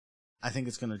 I think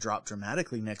it's going to drop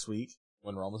dramatically next week.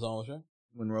 When Roman's on the show?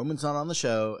 When Roman's not on the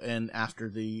show, and after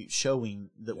the showing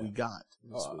that we got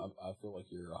this week. I feel like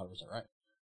you're 100% right.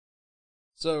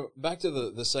 So, back to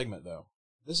the segment, though.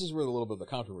 This is where a little bit of the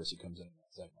controversy comes in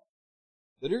that segment.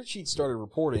 The Dirt Sheet started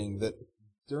reporting that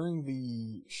during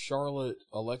the Charlotte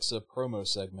Alexa promo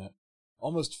segment,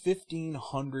 almost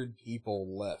 1,500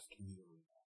 people left the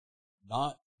arena.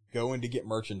 Not going to get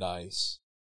merchandise.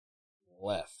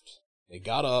 Left. They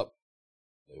got up,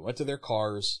 they went to their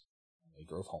cars, and they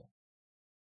drove home.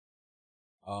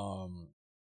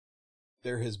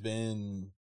 There has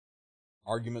been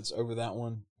arguments over that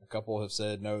one. A couple have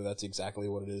said, no, that's exactly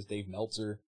what it is. Dave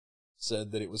Meltzer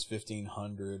said that it was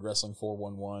 1,500. Wrestling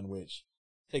 411, which,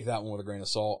 take that one with a grain of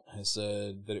salt, has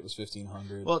said that it was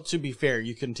 1,500. Well, to be fair,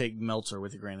 you can take Meltzer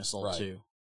with a grain of salt, Right. too.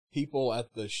 People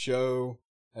at the show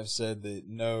have said that,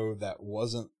 no, that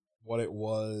wasn't what it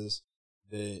was.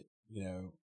 That,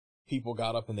 people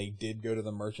got up and they did go to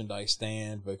the merchandise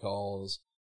stand because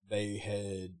they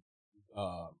had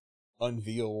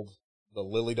unveiled the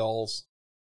Lily dolls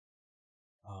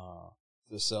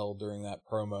to sell during that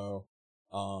promo.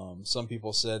 Some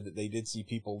people said that they did see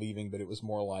people leaving, but it was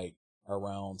more like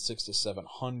around 600 to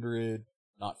 700,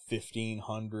 not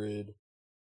 1,500.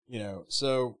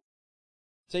 So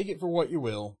take it for what you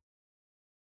will.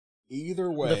 Either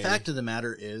way, The fact of the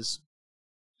matter is,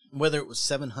 whether it was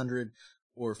 700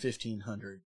 or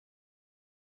 1,500,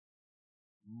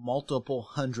 multiple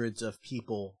hundreds of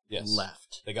people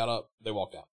left. they got up, they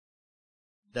walked out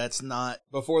That's not,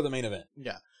 before the main event.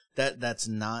 yeah, that's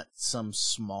not some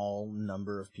small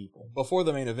number of people. Before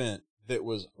the main event, that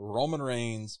was Roman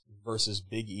Reigns versus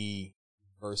Big E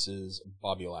versus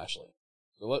Bobby Lashley.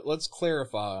 So let's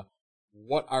clarify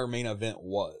what our main event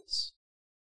was.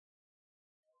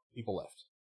 People left.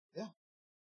 Yeah.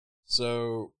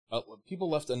 So people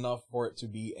left enough for it to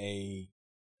be a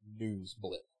news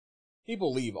blip.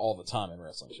 People leave all the time in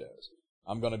wrestling shows.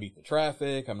 I'm going to beat the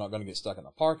traffic. I'm not going to get stuck in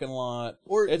the parking lot.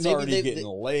 Or It's maybe already getting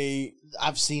late.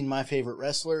 I've seen my favorite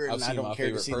wrestler, and I've I seen don't my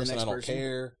care to favorite see the person. next I don't person.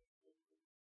 care.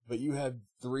 But you have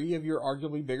 3 of your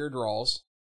arguably bigger draws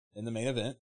in the main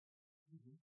event.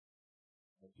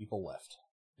 People left.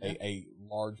 Yeah. A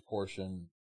large portion,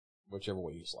 whichever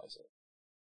way you slice it.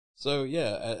 So,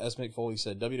 yeah, as Mick Foley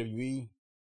said, WWE,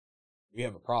 we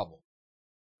have a problem.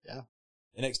 Yeah.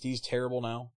 NXT's terrible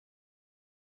now.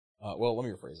 Well, let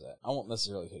me rephrase that. I won't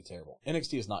necessarily say terrible.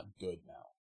 NXT is not good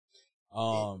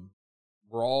now.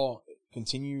 Raw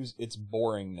continues its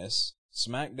boringness.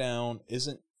 SmackDown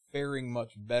isn't faring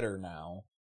much better now.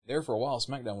 There for a while,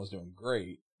 SmackDown was doing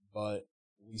great, but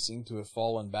we seem to have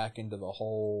fallen back into the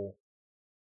whole,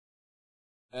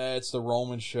 it's the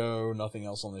Roman show, nothing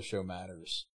else on this show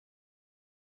matters.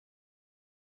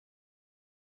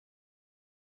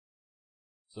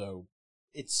 So,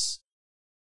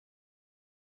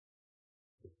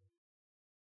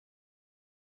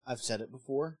 I've said it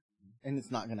before, and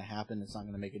it's not going to happen. It's not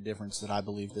going to make a difference that I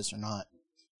believe this or not.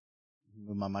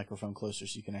 Move my microphone closer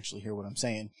so you can actually hear what I'm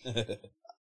saying.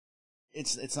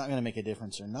 It's not going to make a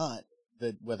difference or not,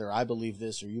 that whether I believe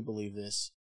this or you believe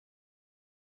this.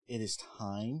 It is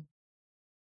time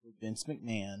for Vince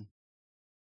McMahon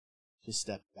to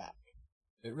step back.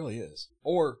 It really is.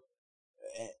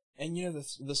 And you know,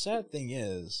 the sad thing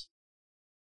is,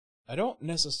 I don't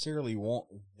necessarily want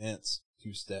Vince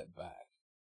to step back.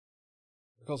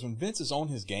 Because when Vince is on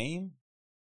his game,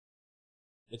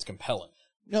 it's compelling.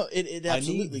 No, it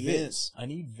absolutely is. I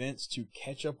need Vince to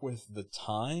catch up with the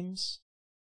times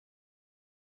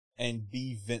and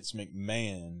be Vince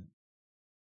McMahon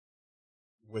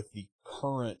with the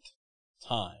current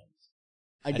times.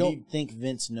 I don't think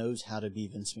Vince knows how to be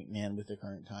Vince McMahon with the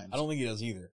current times. I don't think he does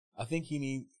either. I think he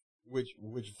needs,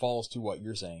 which falls to what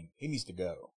you're saying. He needs to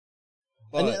go.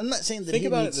 But I'm not saying that think he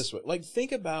about needs... it this way. Like,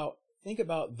 think about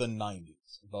the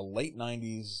 90s, the late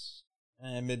 90s,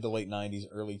 mid to late 90s,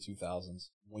 early 2000s,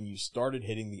 when you started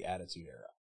hitting the Attitude Era.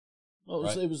 Well,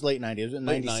 right? It was late 90s. It was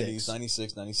Late 96. 90s,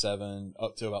 96, 97,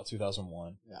 up to about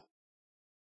 2001. Yeah.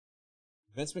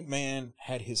 Vince McMahon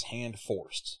had his hand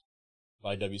forced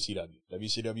by WCW.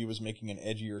 WCW was making an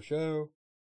edgier show.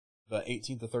 The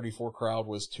 18 to 34 crowd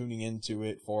was tuning into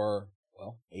it for,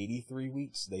 83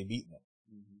 weeks. They beat them.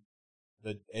 Mm-hmm.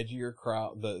 The edgier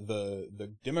crowd,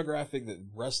 the demographic that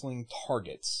wrestling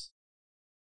targets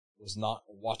was not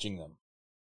watching them,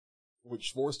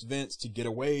 which forced Vince to get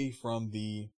away from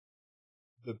the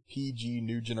PG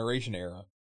New Generation era,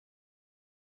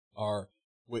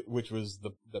 which was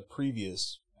the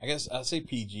previous, I guess I say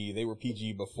PG, they were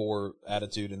PG before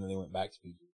Attitude and then they went back to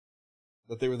PG.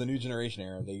 But they were the New Generation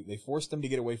era. They forced them to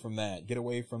get away from that, get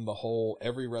away from the whole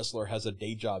every wrestler has a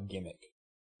day job gimmick.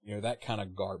 You know, that kind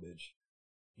of garbage.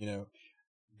 You know,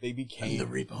 they became... I'm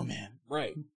the Repo Man.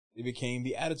 Right. They became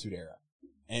the Attitude Era.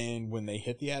 And when they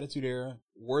hit the Attitude Era,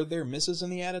 were there misses in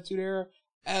the Attitude Era?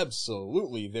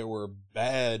 Absolutely. There were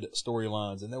bad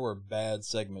storylines, and there were bad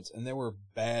segments, and there were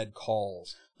bad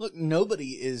calls. Look,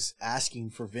 nobody is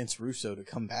asking for Vince Russo to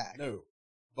come back. No.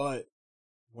 But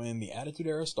when the Attitude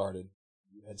Era started,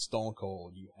 you had Stone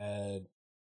Cold, you had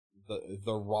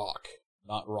the Rock,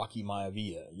 not Rocky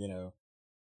Maivia, you know.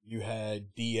 You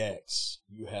had DX.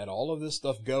 You had all of this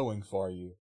stuff going for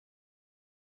you.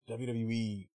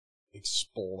 WWE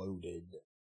exploded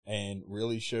and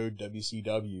really showed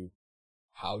WCW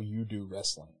how you do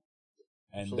wrestling.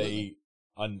 And they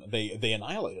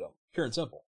annihilated them. Pure and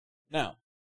simple. Now,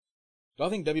 do I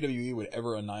think WWE would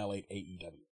ever annihilate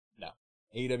AEW? No.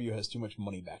 AEW has too much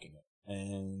money backing it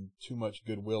and too much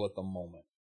goodwill at the moment.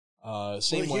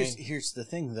 Here's the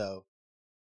thing, though.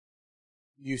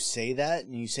 You say that,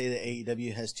 and you say that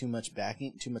AEW has too much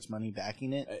money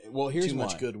backing it. Here's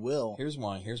much goodwill. Here's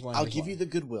why. I'll give you the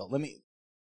goodwill.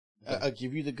 I'll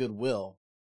give you the goodwill.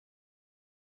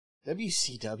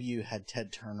 WCW had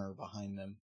Ted Turner behind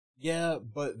them. Yeah,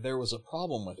 but there was a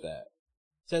problem with that.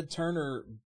 Ted Turner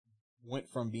went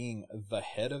from being the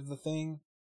head of the thing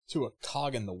to a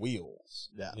cog in the wheels.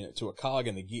 Yeah. You know, to a cog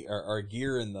in the gear, or a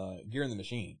gear in the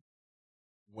machine.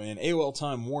 When AOL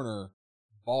Time Warner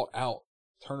bought out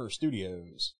Turner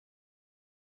Studios,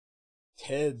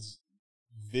 Ted's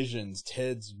visions,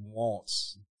 Ted's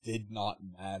wants did not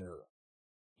matter.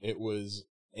 It was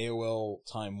AOL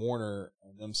Time Warner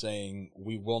and them saying,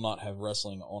 we will not have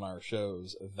wrestling on our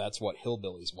shows. That's what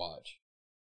hillbillies watch.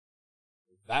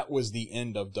 That was the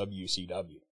end of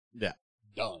WCW. Yeah.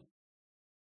 Done.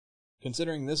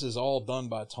 Considering this is all done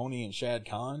by Tony and Shad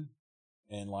Khan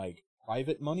and like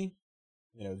private money,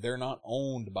 you know, they're not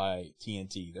owned by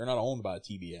TNT. They're not owned by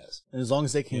TBS. And as long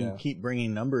as they can keep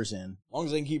bringing numbers in. As long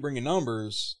as they can keep bringing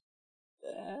numbers,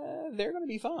 they're going to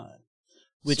be fine.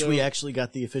 Which we actually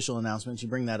got the official announcements. You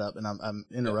bring that up, and I'm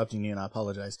interrupting you, and I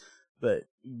apologize. But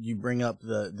you bring up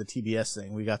the TBS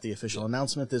thing. We got the official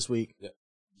announcement this week. Yep.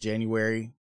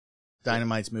 January,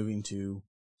 Dynamite's moving to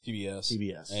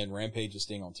TBS. And Rampage is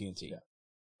staying on TNT. Yeah.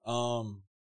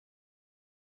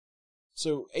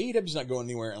 So AEW's not going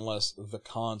anywhere unless the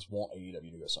cons want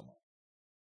AEW to go somewhere.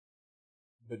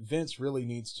 But Vince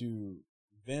needs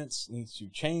to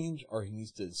change, or he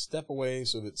needs to step away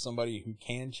so that somebody who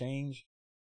can change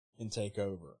can take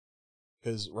over.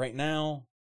 Because right now,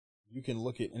 you can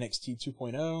look at NXT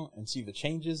 2.0 and see the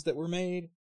changes that were made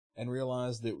and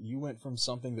realize that you went from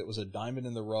something that was a diamond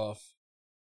in the rough,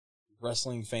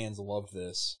 wrestling fans loved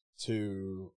this,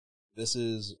 to this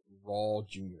is Raw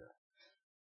Junior.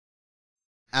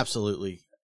 Absolutely.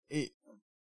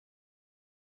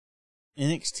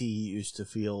 NXT used to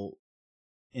feel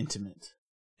intimate.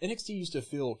 NXT used to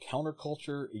feel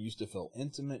counterculture. It used to feel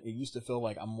intimate. It used to feel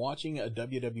like I'm watching a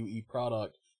WWE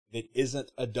product that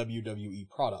isn't a WWE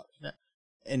product.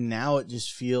 And now it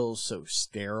just feels so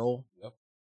sterile. Yep.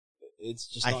 It's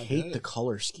just I not hate good. the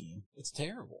color scheme. It's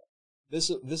terrible. This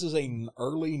is an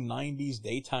early 90s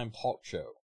daytime talk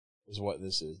show is what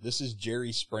this is. This is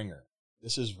Jerry Springer.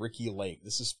 This is Ricky Lake.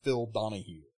 This is Phil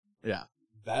Donahue. Yeah.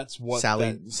 That's what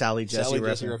Sally Jesse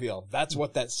Raphael. That's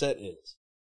what that set is.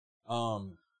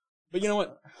 But you know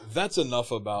what? That's enough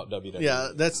about WWE. Yeah,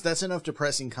 that's enough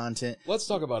depressing content. Let's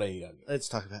talk about AEW. Let's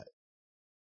talk about it.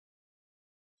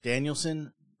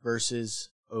 Danielson versus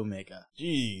Omega.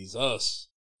 Jesus.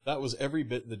 That was every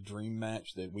bit the dream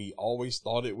match that we always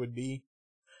thought it would be.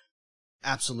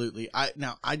 Absolutely. I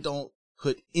don't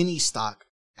put any stock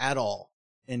at all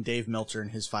in Dave Meltzer and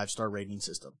his 5-star rating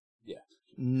system. Yeah.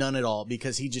 None at all,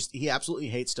 because he absolutely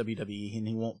hates WWE and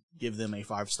he won't give them a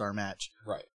 5-star match.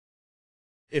 Right.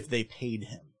 If they paid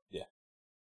him. Yeah.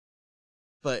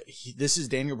 But this is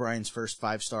Daniel Bryan's first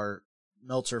 5-star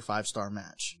Meltzer 5-star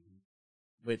match.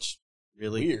 Which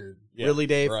really weird. Yeah, really,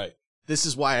 Dave? Right. This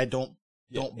is why I don't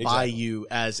buy exactly. you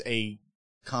as a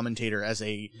commentator, as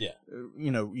a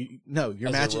your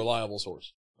as match a reliable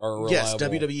source. Or yes,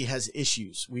 WWE has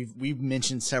issues. We've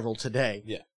mentioned several today.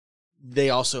 Yeah. They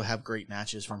also have great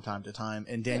matches from time to time,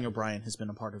 and Daniel Bryan has been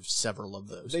a part of several of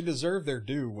those. They deserve their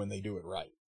due when they do it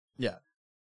right. Yeah.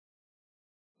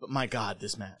 But my God,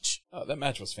 this match. Oh, that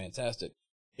match was fantastic.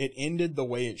 It ended the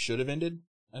way it should have ended,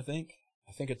 I think.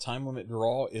 I think a time limit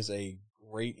draw is a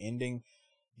great ending.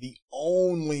 The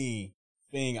only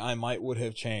thing I would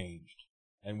have changed,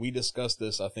 and we discussed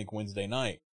this, I think, Wednesday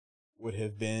night, would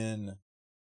have been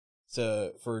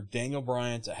for Daniel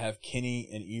Bryan to have Kenny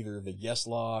in either the yes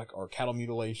lock or cattle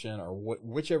mutilation or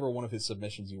whichever one of his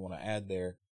submissions you want to add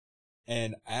there.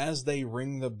 And as they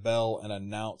ring the bell and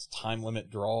announce time limit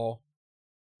draw,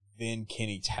 then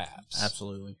Kenny taps.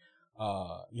 Absolutely.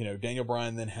 Daniel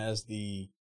Bryan then has the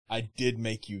I did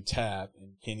make you tap,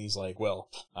 and Kenny's like, well,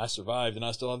 I survived and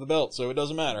I still have the belt, so it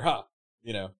doesn't matter, huh?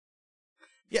 Yeah.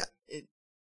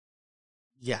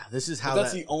 This is how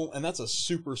that's and that's a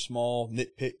super small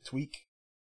nitpick tweak.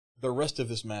 The rest of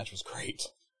this match was great.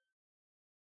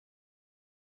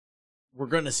 We're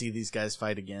going to see these guys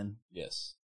fight again.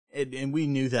 Yes. And we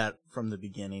knew that from the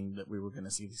beginning that we were going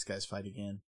to see these guys fight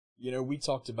again. We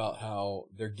talked about how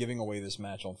they're giving away this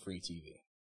match on free TV.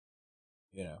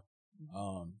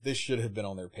 This should have been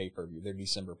on their pay-per-view, their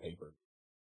December pay-per-view.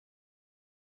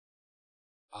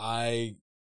 I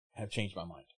have changed my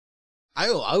mind. I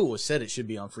always said it should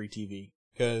be on free TV.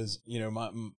 Because,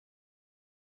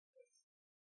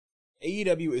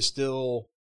 AEW is still,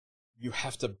 you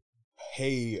have to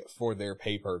pay for their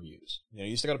pay-per-views.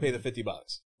 You still got to pay the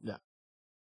 $50. Yeah.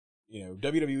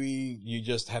 WWE, you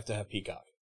just have to have Peacock.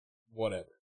 Whatever.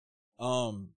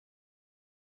 So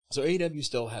AEW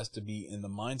still has to be in the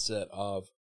mindset of,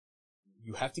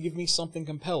 you have to give me something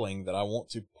compelling that I want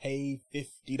to pay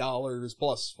 $50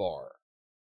 plus for.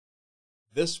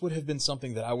 This would have been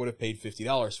something that I would have paid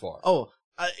 $50 for. Oh,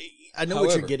 I know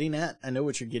what you're getting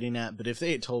at. But if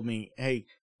they had told me, hey,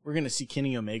 we're going to see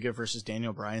Kenny Omega versus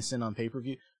Daniel Bryanson on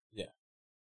pay-per-view. Yeah.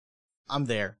 I'm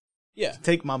there. Yeah.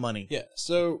 Take my money. Yeah.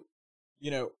 So,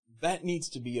 that needs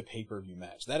to be a pay-per-view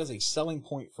match. That is a selling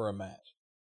point for a match.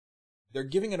 They're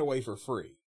giving it away for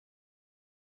free.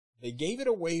 They gave it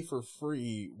away for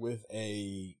free with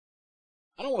I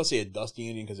don't want to say a dusty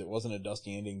ending because it wasn't a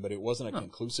dusty ending, but it wasn't a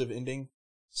conclusive ending.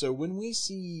 So when we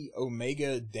see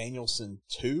Omega Danielson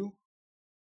 2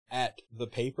 at the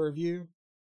pay-per-view,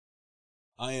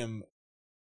 I'm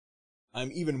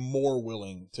even more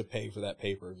willing to pay for that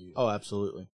pay-per-view. Oh,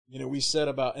 absolutely. We said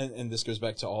about, and this goes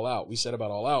back to All Out, we said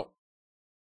about All Out,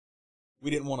 we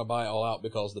didn't want to buy All Out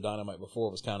because the Dynamite before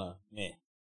was kind of meh.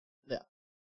 Yeah.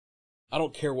 I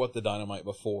don't care what the Dynamite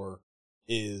before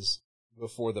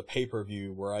the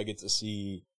pay-per-view where I get to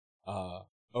see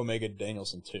Omega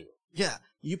Danielson 2. Yeah,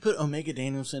 you put Omega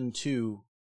Danielson 2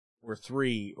 or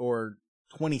 3 or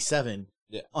 27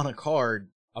 on a card.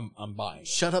 I'm buying it.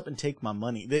 Shut up and take my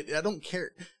money. I don't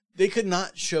care. They could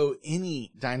not show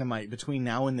any Dynamite between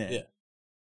now and then. Yeah.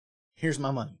 Here's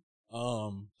my money.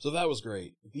 So that was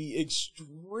great. The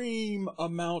extreme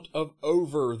amount of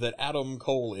over that Adam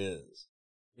Cole is.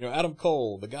 You know, Adam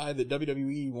Cole, the guy that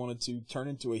WWE wanted to turn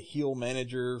into a heel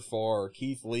manager for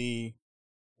Keith Lee,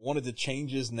 wanted to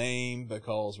change his name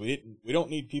because we don't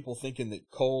need people thinking that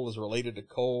Cole is related to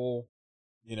Cole.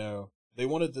 You know, they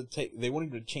wanted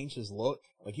him to change his look.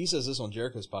 Like he says this on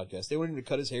Jericho's podcast. They wanted him to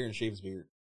cut his hair and shave his beard.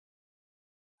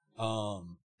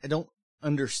 I don't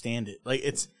understand it. Like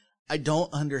I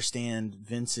don't understand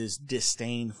Vince's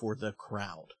disdain for the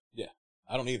crowd. Yeah,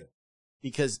 I don't either.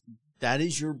 Because that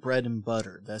is your bread and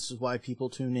butter. This is why people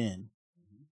tune in.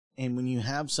 Mm-hmm. And when you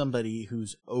have somebody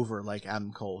who's over like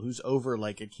Adam Cole, who's over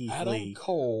like a Keith Lee,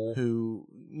 who,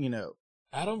 you know.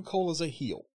 Adam Cole is a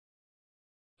heel.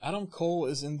 Adam Cole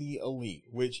is in the Elite,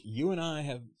 which you and I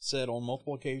have said on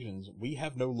multiple occasions, we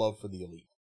have no love for the Elite.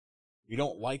 We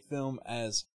don't like them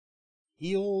as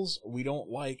heels. We don't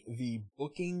like the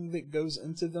booking that goes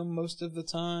into them most of the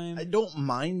time. I don't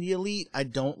mind the Elite. I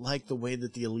don't like the way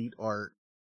that the Elite are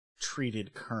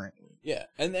treated currently. Yeah,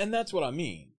 and that's what I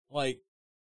mean. Like,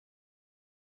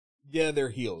 yeah, they're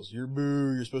heels.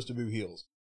 You're supposed to boo heels.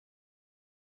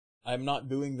 I'm not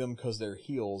booing them because they're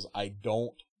heels. I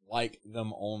don't like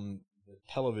them on the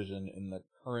television in the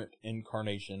current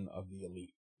incarnation of the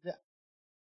Elite. Yeah.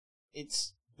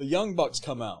 It's the Young Bucks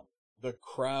come out. The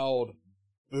crowd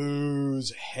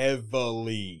boos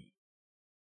heavily.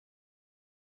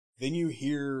 Then you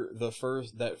hear that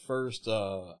first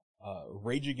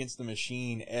Rage Against the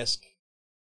Machine-esque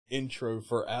intro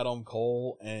for Adam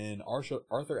Cole, and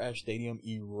Arthur Ashe Stadium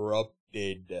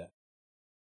erupted.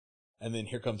 And then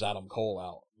here comes Adam Cole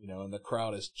out, you know, and the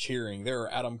crowd is cheering. There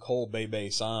are Adam Cole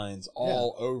Bebe signs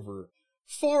all over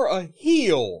for a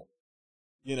heel,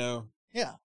 you know.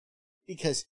 Yeah,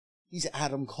 because he's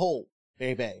Adam Cole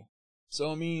Bebe.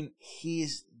 So, I mean,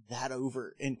 he's that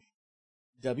over. And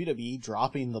WWE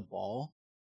dropping the ball.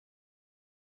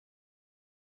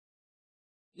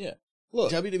 Yeah.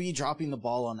 Look. WWE dropping the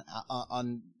ball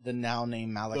on the now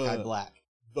named Malachi Black.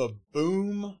 The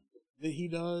boom that he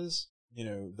does, you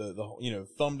know, the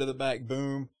thumb to the back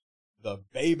boom, the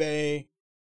baby.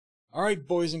 All right,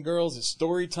 boys and girls, it's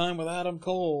story time with Adam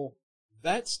Cole.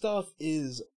 That stuff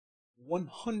is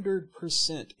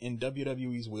 100% in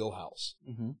WWE's wheelhouse.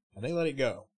 Mm-hmm. And they let it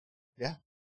go. Yeah.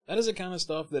 That is the kind of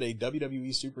stuff that a WWE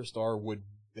superstar would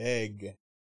beg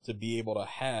to be able to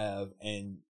have,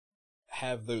 and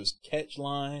have those catch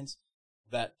lines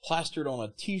that plastered on a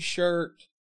t-shirt,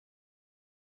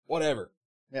 whatever.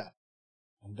 Yeah.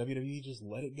 And WWE just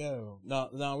let it go.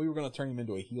 No, we were going to turn him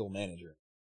into a heel manager.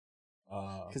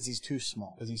 Because he's too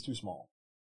small.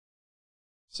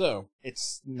 So.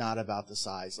 It's not about the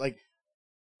size. Like,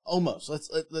 almost. Let's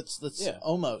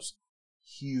almost.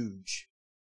 Huge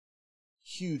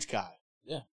guy.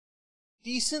 Yeah.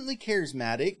 Decently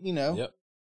charismatic, you know. Yep.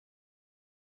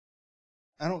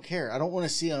 I don't care. I don't want to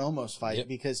see an Omos fight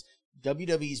because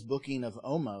WWE's booking of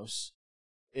Omos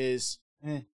is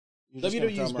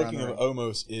WWE's booking of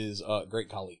Omos is Great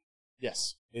Khali.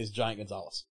 Yes. Is Giant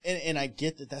Gonzalez. And I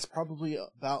get that that's probably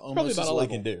about Omos. Probably about all he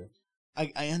can do.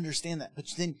 I understand that. But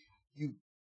then you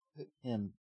put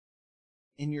him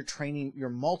in your training, your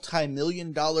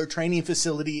multi-million-dollar training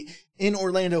facility in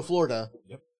Orlando, Florida.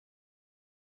 Yep.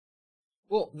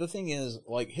 Well, the thing is,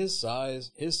 like, his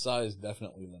size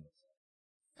definitely limits.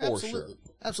 Absolutely. Sure.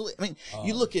 Absolutely. I mean,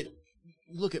 you look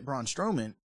at Braun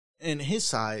Strowman and his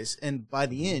size, and by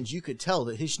the end, you could tell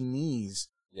that his knees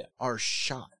are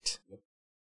shot. Yep.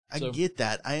 I get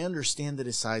that. I understand that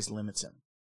his size limits him.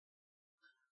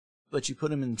 But you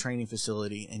put him in the training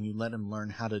facility and you let him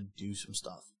learn how to do some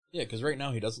stuff. Yeah, because right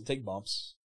now he doesn't take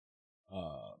bumps.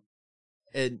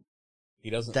 And he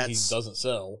doesn't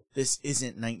sell. This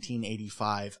isn't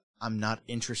 1985. I'm not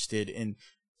interested in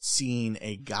seeing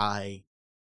a guy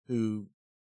who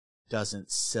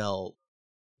doesn't sell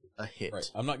a hit.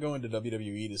 Right. I'm not going to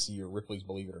WWE to see your Ripley's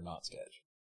Believe It or Not sketch.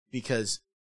 Because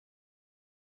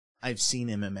I've seen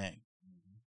MMA.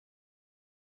 Mm-hmm.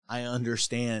 I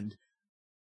understand.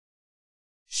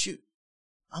 Shoot,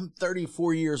 I'm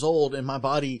 34 years old and my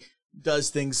body does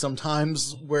things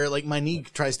sometimes where, like, my knee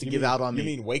tries to give out on me.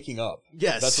 You mean waking up?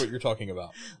 Yes. That's what you're talking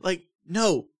about. Like,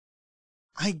 no.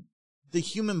 The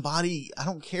human body, I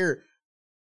don't care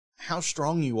how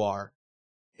strong you are.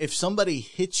 if somebody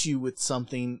hits you with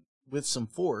something with some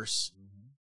force,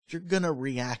 you're going to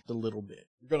react a little bit.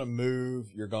 You're going to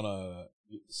move.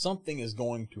 Something is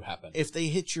going to happen. If they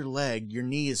hit your leg, your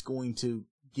knee is going to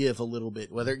give a little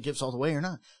bit, whether it gives all the way or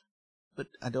not. But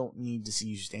I don't need to see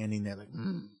you standing there like,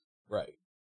 Right.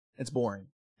 It's boring.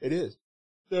 It is.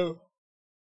 So,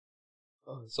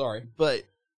 sorry. But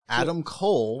Adam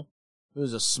Cole,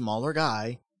 who's a smaller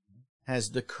guy,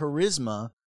 has the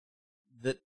charisma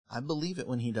that I believe it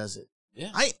when he does it.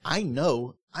 Yeah.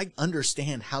 I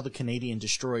understand how the Canadian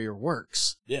Destroyer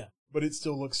works. Yeah. But it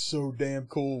still looks so damn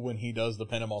cool when he does the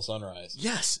Panama Sunrise.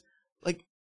 Yes. Like,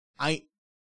 I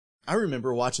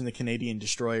remember watching the Canadian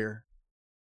Destroyer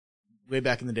way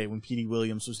back in the day when P.D.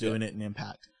 Williams was doing it in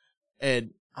Impact.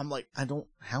 And I'm like,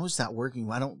 how is that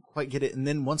working? I don't quite get it. And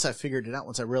then once I figured it out,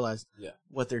 once I realized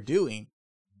what they're doing,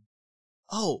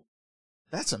 oh,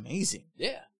 that's amazing.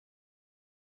 Yeah.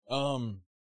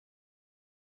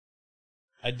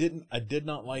 I did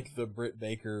not like the Britt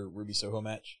Baker Ruby Soho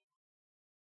match.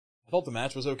 I thought the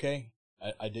match was okay.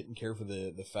 I didn't care for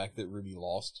the fact that Ruby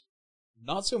lost.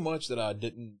 Not so much that I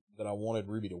wanted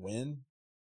Ruby to win.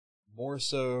 More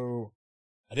so,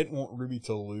 I didn't want Ruby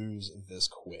to lose this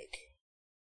quick.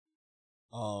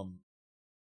 I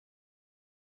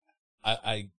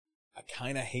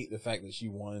kind of hate the fact that she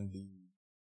won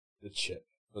the chip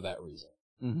for that reason.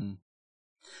 Mm-hmm.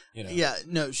 You know? Yeah,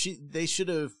 no, they should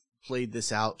have played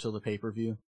this out till the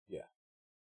pay-per-view. Yeah.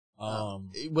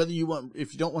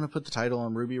 If you don't want to put the title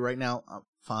on Ruby right now,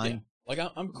 fine. Yeah. Like,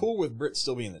 I'm cool with Britt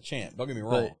still being the champ. Don't get me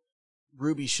wrong. But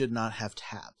Ruby should not have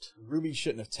tapped. Ruby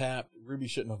shouldn't have tapped. Ruby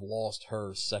shouldn't have lost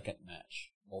her second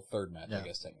match. Well, third match, I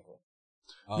guess, technically.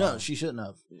 No, she shouldn't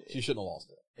have. She shouldn't have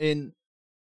lost it. And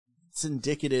it's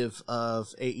indicative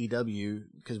of AEW,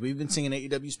 because we've been singing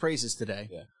AEW's praises today.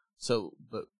 Yeah. So,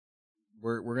 but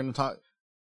we're going to talk.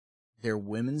 Their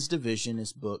women's division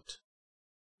is booked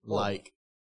like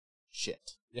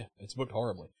shit. Yeah, it's booked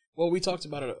horribly. Well, we talked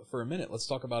about it for a minute. Let's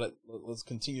talk about it. Let's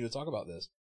continue to talk about this.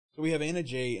 So we have Anna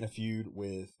Jay in a feud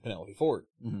with Penelope Ford,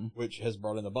 which has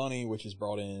brought in the Bunny, which has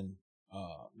brought in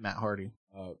Matt Hardy.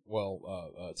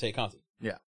 Tay Conti.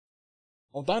 Yeah.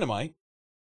 On Dynamite,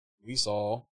 we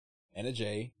saw Anna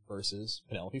Jay versus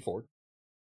Penelope Ford.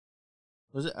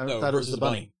 Was it? I thought it was the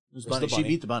Bunny. It was Bunny. She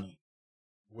beat the Bunny.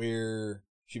 Where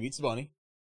she beats the Bunny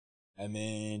and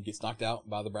then gets knocked out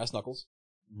by the Brass Knuckles.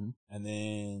 Mm-hmm. And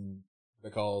then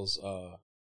because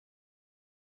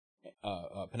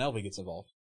Penelope gets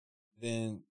involved,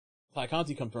 then Tay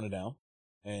Conti comes running down,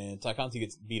 and Tay Conti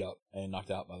gets beat up and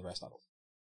knocked out by the Brass Knuckles.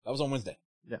 That was on Wednesday.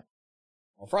 Yeah.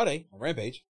 On Friday, on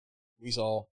Rampage, we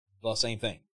saw the same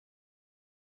thing.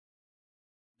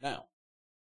 Now,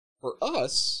 for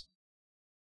us,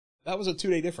 that was a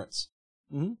 2-day difference.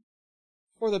 Mm-hmm.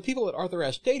 For the people at Arthur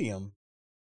Ashe Stadium,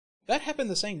 that happened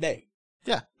the same day.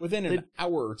 Yeah. Within an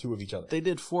hour or two of each other. They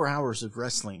did 4 hours of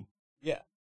wrestling. Yeah.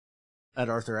 At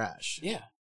Arthur Ashe. Yeah.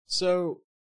 So,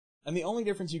 and the only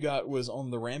difference you got was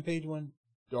on the Rampage one,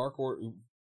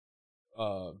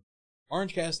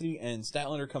 Orange Cassidy and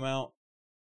Statlander come out.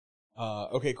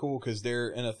 Okay, cool, because they're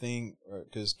in a thing,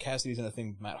 because Cassidy's in a thing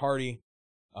with Matt Hardy.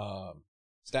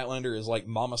 Statlander is like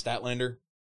Mama Statlander,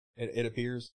 it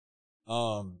appears.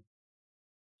 Then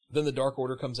the Dark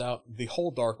Order comes out, the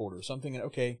whole Dark Order. So I'm thinking,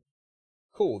 okay,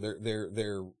 cool,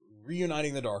 they're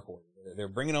reuniting the Dark Order. They're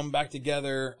bringing them back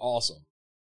together, awesome.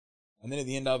 And then at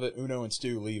the end of it, Uno and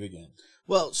Stu leave again.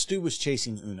 Well, Stu was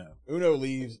chasing Uno. Uno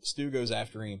leaves, Stu goes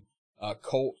after him.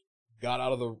 Colt got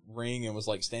out of the ring and was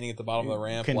like standing at the bottom of the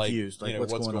ramp, confused, like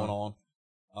what's going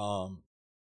on?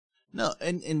 No,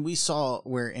 and we saw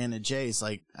where Anna Jay's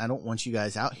like, I don't want you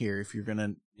guys out here if you're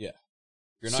gonna. Yeah,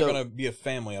 you're not gonna be a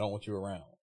family. I don't want you around.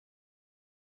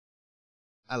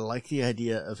 I like the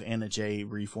idea of Anna Jay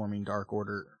reforming Dark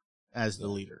Order as the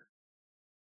leader,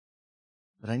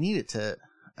 but I need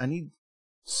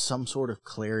some sort of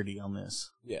clarity on this.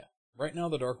 Yeah, right now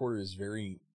the Dark Order is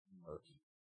very murky.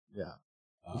 Yeah.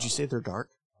 Would you say they're dark?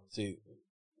 See,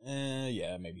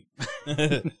 yeah, maybe.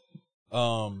 But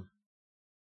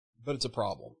it's a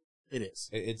problem. It is.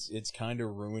 It's kind of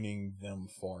ruining them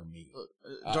for me.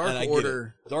 Dark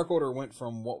Order. Dark Order went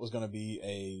from what was going to be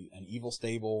an evil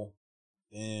stable,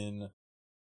 then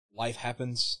life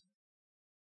happens.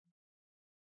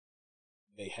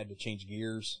 They had to change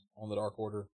gears on the Dark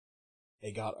Order.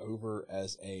 They got over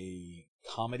as a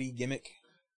comedy gimmick.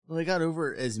 Well, they got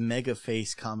over as mega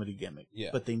face comedy gimmick.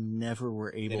 Yeah. But they never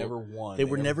were able. They never won. They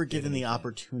were never given the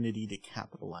opportunity to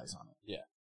capitalize on it. Yeah.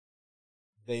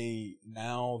 I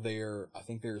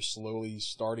think they're slowly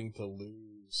starting to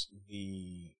lose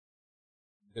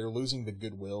they're losing the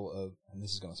goodwill of, and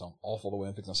this is going to sound awful the way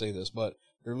I'm fixing to say this, but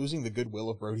they're losing the goodwill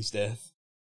of Brody's death.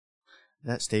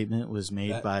 That statement was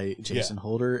made by Jason yeah.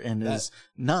 Holder and is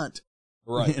not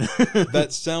right. That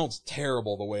sounds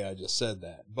terrible the way I just said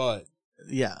that, but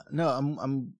yeah, no,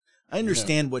 I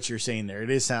understand what you're saying there.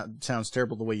 It is sounds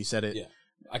terrible the way you said it. Yeah,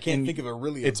 I can't think of a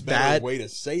better bad way to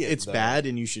say it. It's bad,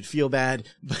 and you should feel bad,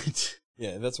 but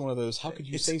yeah, that's one of those. How could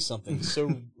you say something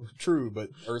so true,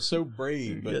 or so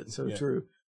brave, but true?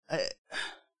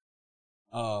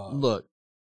 Look,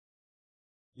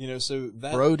 so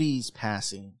that Brody's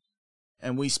passing,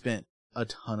 and we spent a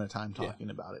ton of time talking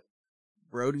about it.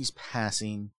 Brody's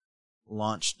passing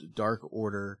launched Dark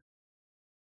Order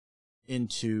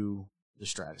into the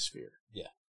stratosphere. Yeah.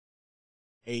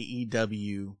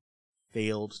 AEW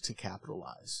failed to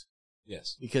capitalize.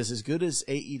 Yes. Because as good as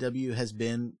AEW has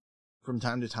been from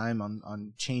time to time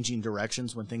on changing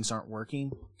directions when things aren't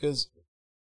working. Because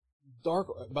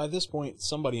by this point,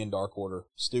 somebody in Dark Order,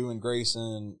 Stu and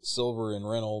Grayson, Silver and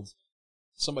Reynolds,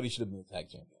 somebody should have been the tag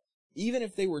champion. Even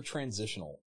if they were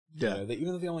transitional. Yeah.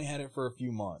 Even if they only had it for a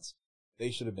few months, they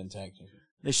should have been tag champions.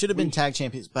 They should have been tag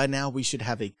champions. By now, we should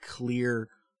have a clear,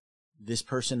 this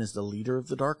person is the leader of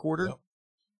the Dark Order. Yep.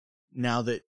 Now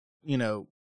that,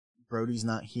 Brody's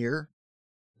not here,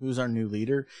 who's our new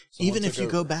leader? Someone Even if you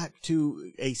over. go back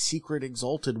to a secret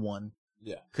exalted one.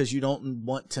 Yeah. Because you don't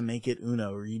want to make it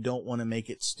Uno, or you don't want to make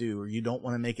it Stu, or you don't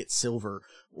want to make it Silver,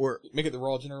 or... Make it the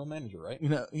Raw General Manager, right?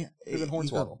 Yeah. Could have been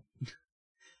Hornswoggle.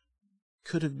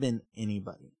 Could have been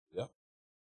anybody. Yeah.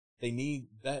 They need...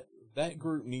 That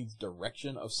group needs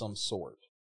direction of some sort.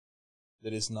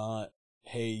 That is not,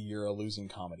 hey, you're a losing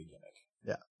comedy gimmick.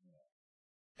 Yeah.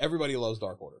 Everybody loves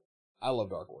Dark Order. I love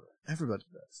Dark Order. Everybody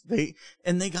does.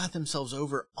 They got themselves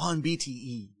over on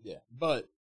BTE. Yeah. But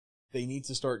they need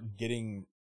to start getting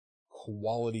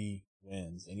quality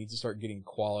wins. They need to start getting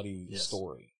quality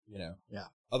story, Yeah.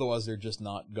 Otherwise, they're just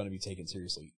not going to be taken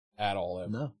seriously at all ever.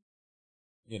 No.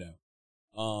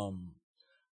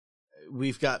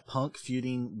 We've got Punk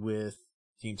feuding with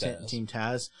Team Taz. Team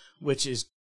Taz, which is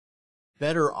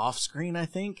better off screen, I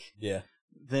think,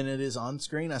 than it is on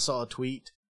screen. I saw a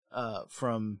tweet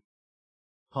from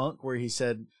Punk where he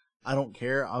said, "I don't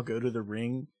care. I'll go to the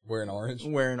ring wearing orange,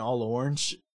 wearing all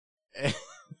orange."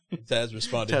 Taz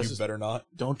responded, "You better not.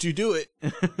 Don't you do it."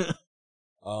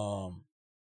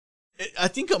 I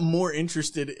think I'm more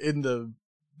interested in the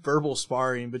verbal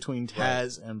sparring between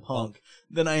Taz and Punk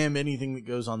than I am anything that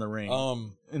goes on the ring.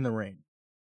 In the ring.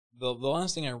 The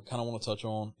last thing I kind of want to touch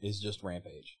on is just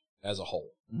Rampage as a whole.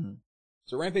 Mm-hmm.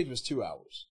 So Rampage was 2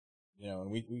 hours,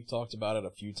 and we've talked about it a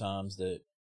few times that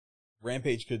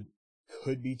Rampage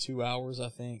could be 2 hours. I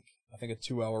think a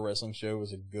 2-hour wrestling show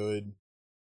was a good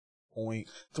point.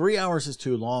 3 hours is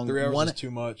too long. 3 hours is too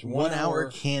much. 1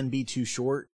 hour can be too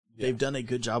short. Yeah. They've done a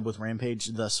good job with Rampage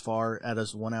thus far at a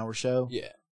 1 hour show.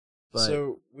 Yeah. But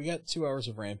so we got 2 hours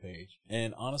of Rampage,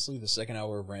 and honestly, the second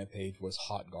hour of Rampage was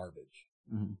hot garbage.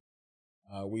 Mm-hmm.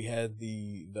 We had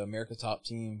the America Top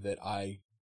Team that I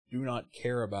do not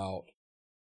care about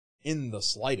in the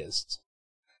slightest.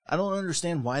 I don't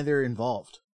understand why they're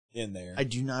involved in there. I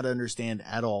do not understand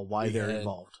at all why they're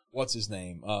involved. What's his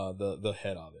name? The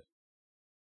head of it.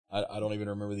 I don't even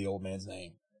remember the old man's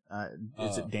name.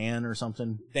 Is it Dan or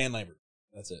something? Dan Lambert.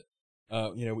 That's it.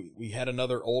 We had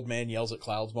another old man yells at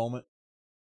clouds moment.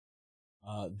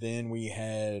 Then we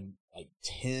had like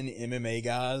 10 MMA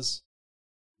guys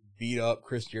beat up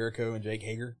Chris Jericho and Jake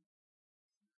Hager.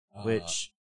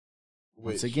 Which,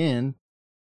 once again,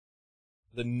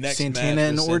 the next Santana match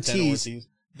and was Ortiz,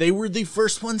 they were the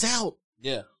first ones out.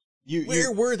 Yeah.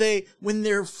 Where were they when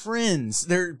their friends,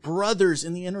 their brothers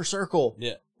in the inner circle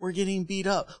were getting beat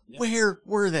up? Yeah. Where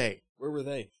were they? Where were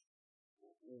they?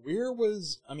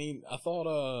 I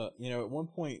thought, at one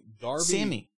point,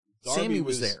 Darby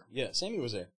was there. Yeah, Sammy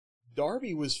was there.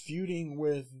 Darby was feuding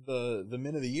with the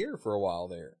Men of the Year for a while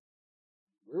there.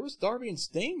 Where was Darby and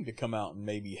Sting to come out and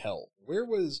maybe help? Where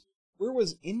was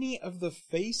any of the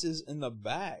faces in the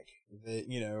back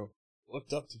that,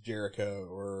 looked up to Jericho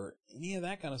or any of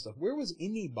that kind of stuff? Where was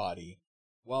anybody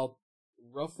while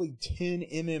roughly 10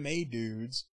 MMA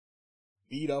dudes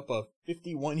beat up a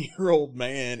 51-year-old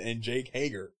man and Jake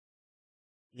Hager?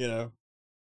 Now,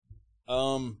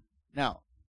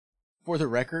 for the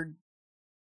record,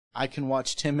 I can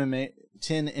watch 10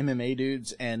 MMA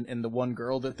dudes and the one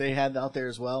girl that they had out there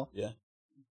as well. Yeah.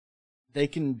 They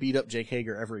can beat up Jake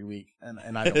Hager every week,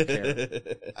 and I don't care.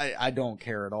 I don't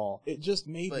care at all. It just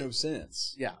made no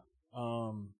sense. Yeah.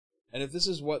 And if this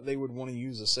is what they would want to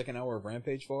use a second hour of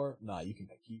Rampage for, you can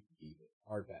keep it.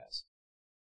 Hard pass.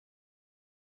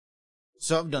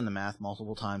 So I've done the math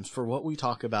multiple times. For what we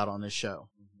talk about on this show,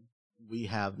 we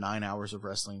have 9 hours of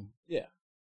wrestling. Yeah.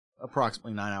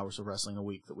 Approximately 9 hours of wrestling a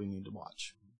week that we need to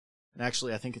watch. And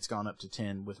actually, I think it's gone up to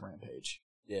 10 with Rampage.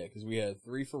 Yeah, because we had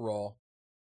 3 for Raw,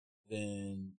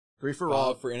 then 3 for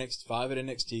Raw, 5 at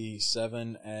NXT,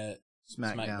 7 at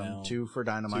SmackDown, 2 for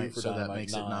Dynamite, 2 for so Dynamite, that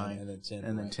makes 9, it 9, and then 10.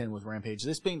 and then 10 with Rampage.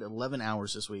 This being 11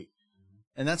 hours this week,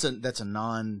 and that's a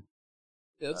non.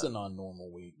 Yeah, that's a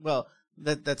non-normal week. Well,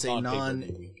 that's a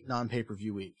Non-pay-per-view week.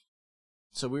 pay-per-view week.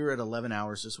 So we were at 11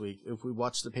 hours this week. If we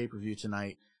watch the pay-per-view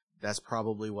tonight, that's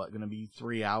probably going to be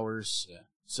 3 hours. Yeah.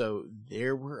 So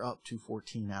there we're up to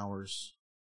 14 hours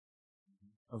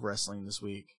of wrestling this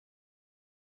week.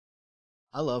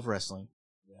 I love wrestling.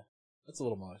 Yeah, that's a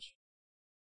little much.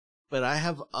 But I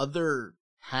have other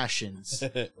passions.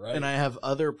 Right. And I have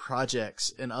other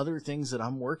projects and other things that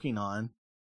I'm working on.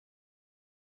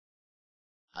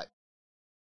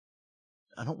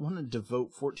 I don't want to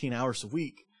devote 14 hours a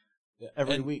week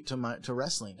every week to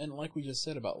wrestling. And like we just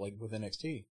said about like with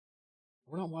NXT,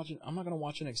 I'm not going to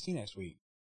watch NXT next week.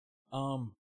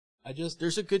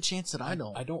 There's a good chance that I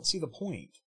don't. I don't see the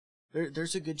point.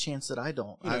 There's a good chance that I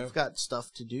don't. I've got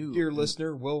stuff to do. Dear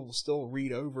listener, we'll still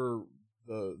read over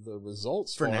the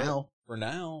results for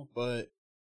now, but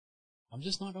I'm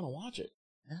just not going to watch it.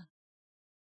 Yeah.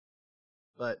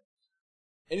 But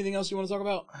anything else you want to talk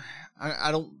about?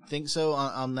 I don't think so.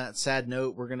 On that sad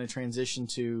note, we're going to transition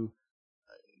to,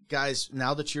 guys,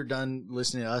 now that you're done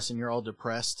listening to us and you're all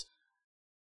depressed,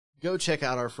 go check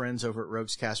out our friends over at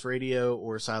Rogues Cast Radio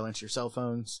or Silence Your Cell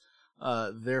Phones.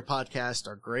 Their podcasts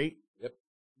are great. Yep.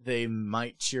 They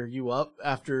might cheer you up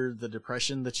after the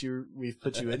depression that we've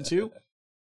put you into,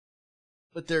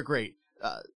 but they're great.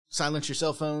 Silence Your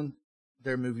Cell Phone,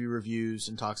 their movie reviews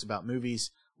and talks about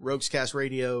movies. Rogues Cast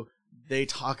Radio, they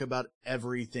talk about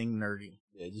everything nerdy.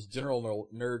 Yeah, just general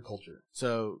nerd culture.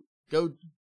 So go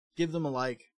give them a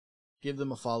like, give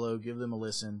them a follow, give them a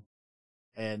listen,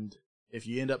 and if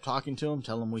you end up talking to them,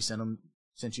 tell them we sent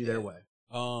you their way.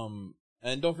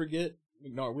 And don't forget,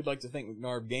 McNarb, we'd like to thank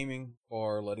McNarb Gaming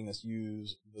for letting us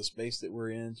use the space that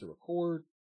we're in to record.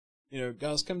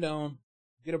 Guys, come down,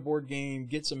 get a board game,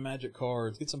 get some Magic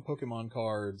cards, get some Pokemon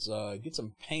cards, get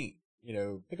some paint,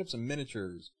 pick up some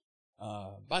miniatures,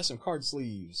 buy some card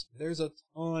sleeves. There's a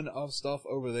ton of stuff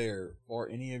over there for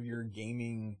any of your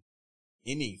gaming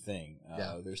anything.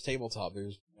 There's tabletop,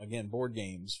 there's, again, board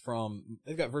games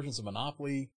they've got versions of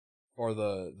Monopoly for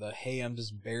the hey, I'm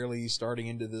just barely starting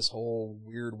into this whole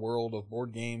weird world of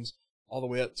board games, all the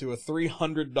way up to a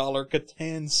 $300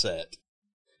 Catan set.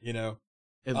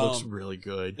 It looks really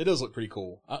good. It does look pretty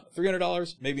cool.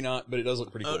 $300, maybe not, but it does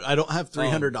look pretty cool. I don't have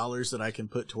 $300 that I can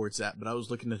put towards that, but I was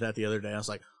looking at that the other day. I was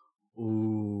like,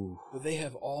 ooh. But they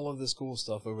have all of this cool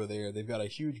stuff over there. They've got a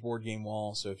huge board game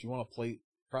wall, so if you want to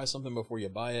try something before you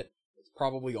buy it, it's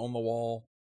probably on the wall.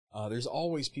 There's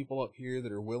always people up here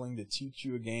that are willing to teach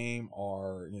you a game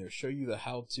or, show you the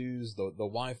how-tos, the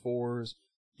why-fors,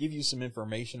 give you some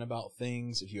information about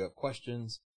things if you have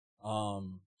questions.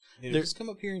 Just come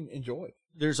up here and enjoy.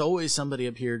 There's always somebody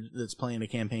up here that's playing a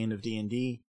campaign of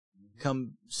D&D.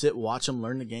 Come sit, watch them,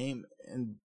 learn the game,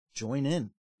 and join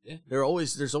in. Yeah. There's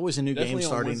always a new Definitely game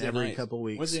starting every nights. couple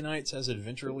weeks. Wednesday nights has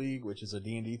Adventure League, which is a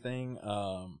D&D thing.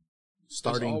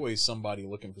 There's always somebody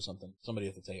looking for somebody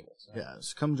at the table. So. Yeah,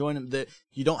 so come join them.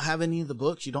 You don't have any of the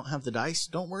books, you don't have the dice,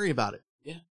 don't worry about it.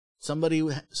 Yeah. Somebody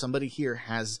here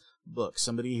has books,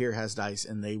 somebody here has dice,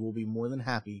 and they will be more than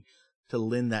happy to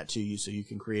lend that to you so you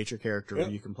can create your character or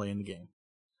you can play in the game.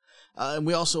 And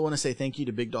we also want to say thank you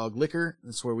to Big Dog Liquor.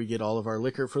 That's where we get all of our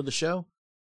liquor for the show.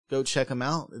 Go check them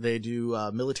out. They do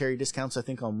military discounts, I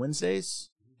think, on Wednesdays.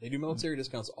 They do military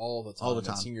discounts all the time. All the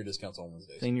time. And senior discounts on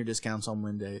Wednesdays. Senior discounts on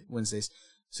Wednesdays.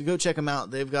 So go check them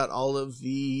out. They've got all of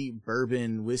the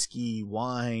bourbon, whiskey,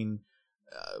 wine,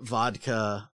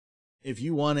 vodka. If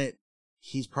you want it,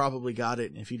 he's probably got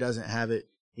it. And if he doesn't have it,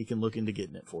 he can look into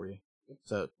getting it for you.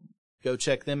 So go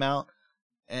check them out.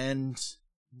 And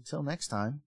until next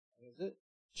time. That's it.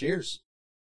 Cheers.